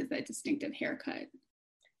chasing him because that distinctive haircut.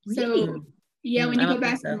 Really? So yeah, when you go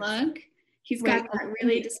back and look, he's got that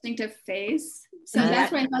really distinctive face. So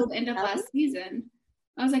that's why I thought the end of last season,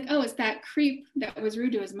 I was like, oh, it's that creep that was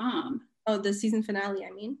rude to his mom. Oh, the season finale,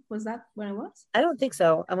 I mean. Was that when it was? I don't think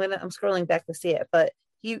so. I'm scrolling back to see it, but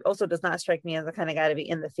he also does not strike me as the kind of guy to be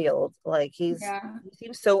in the field. Like, he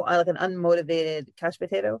seems so like an unmotivated couch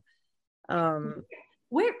potato.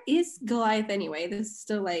 Where is Goliath anyway? This is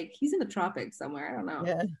still like, he's in the tropics somewhere. I don't know.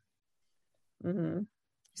 Yeah. Mm-hmm.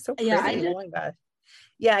 He's so pretty. Oh my god.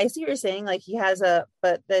 Yeah, I see what you're saying. Like, he has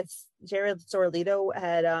but this Jared Sorlito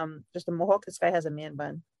had just a mohawk. This guy has a man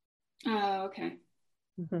bun. Oh, okay.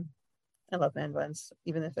 Mm-hmm. I love man buns,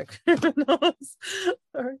 even if they're criminals.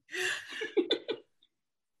 Sorry.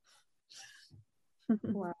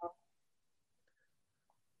 Wow.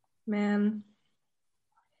 Man.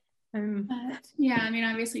 Yeah, I mean,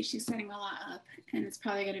 obviously she's setting a lot up, and it's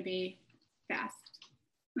probably going to be fast.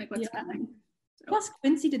 Like, what's coming. So. Plus,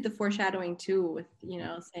 Quincy did the foreshadowing too, with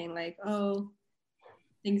saying like, "Oh,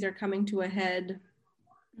 things are coming to a head.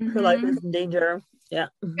 Her life is in danger." Yeah.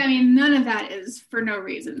 I mean, none of that is for no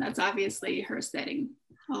reason. That's obviously her setting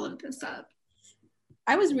all of this up.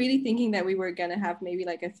 I was really thinking that we were gonna have maybe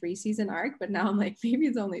like a 3-season arc, but now I'm like, maybe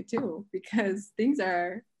it's only 2 because things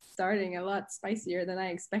are starting a lot spicier than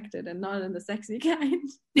I expected, and not in the sexy kind.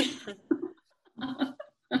 I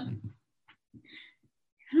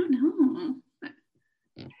don't know.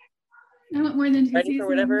 I want more than 2 Ready seasons. for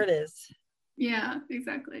whatever it is. Yeah,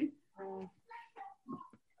 exactly.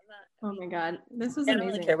 Oh my god, this was amazing. I don't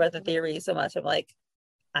really care about the theory so much. I'm like,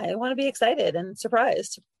 I want to be excited and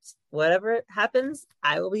surprised. Whatever happens,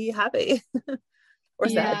 I will be happy or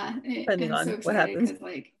sad, depending on what happens.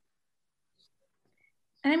 Like,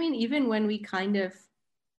 and I mean, even when we kind of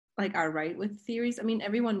like are right with theories, I mean,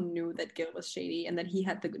 everyone knew that Gil was shady and that he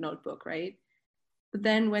had the notebook, right? But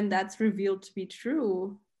then when that's revealed to be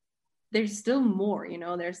true, there's still more,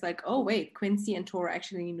 there's like, oh wait, Quincy and Tora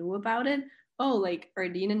actually knew about it. Oh, like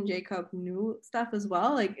Ardeen and Jacob knew stuff as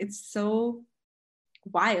well. Like, it's so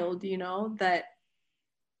wild, that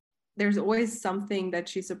there's always something that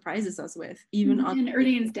she surprises us with, even on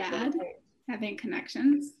Ardeen's dad having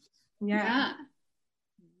connections. Yeah.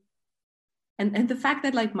 And the fact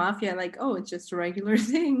that like mafia, like, oh, it's just a regular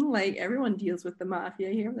thing. Like everyone deals with the mafia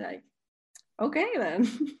here. Like, okay then.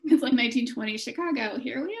 It's like 1920 Chicago.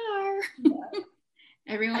 Here we are. Yeah.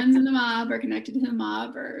 Everyone's in the mob or connected to the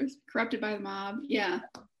mob or corrupted by the mob. Yeah.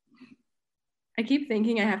 I keep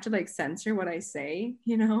thinking I have to like censor what I say,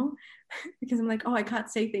 you know, because I'm like, oh, I can't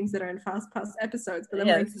say things that are in Fast Pass episodes, but I'm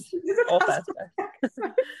like, this is all Fast Pass.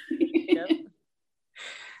 Yep.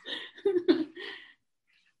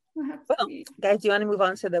 Well, guys, do you want to move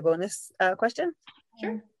on to the bonus question?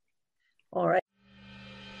 Sure. All right.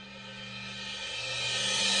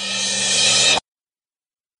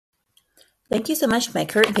 Thank you so much to my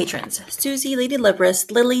current patrons: Susie, Lady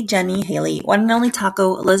Libris, Lily, Jenny, Haley, One and Only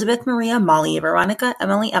Taco, Elizabeth, Maria, Molly, Veronica,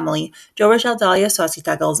 Emily, Joe, Rochelle, Dahlia, Saucy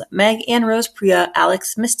Tuggles, Meg, Ann, Rose, Priya,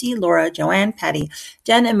 Alex, Misty, Laura, Joanne, Patty,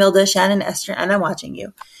 Jen, Emilda, Shannon, Esther, and I'm watching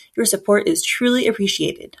you. Your support is truly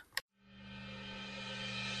appreciated.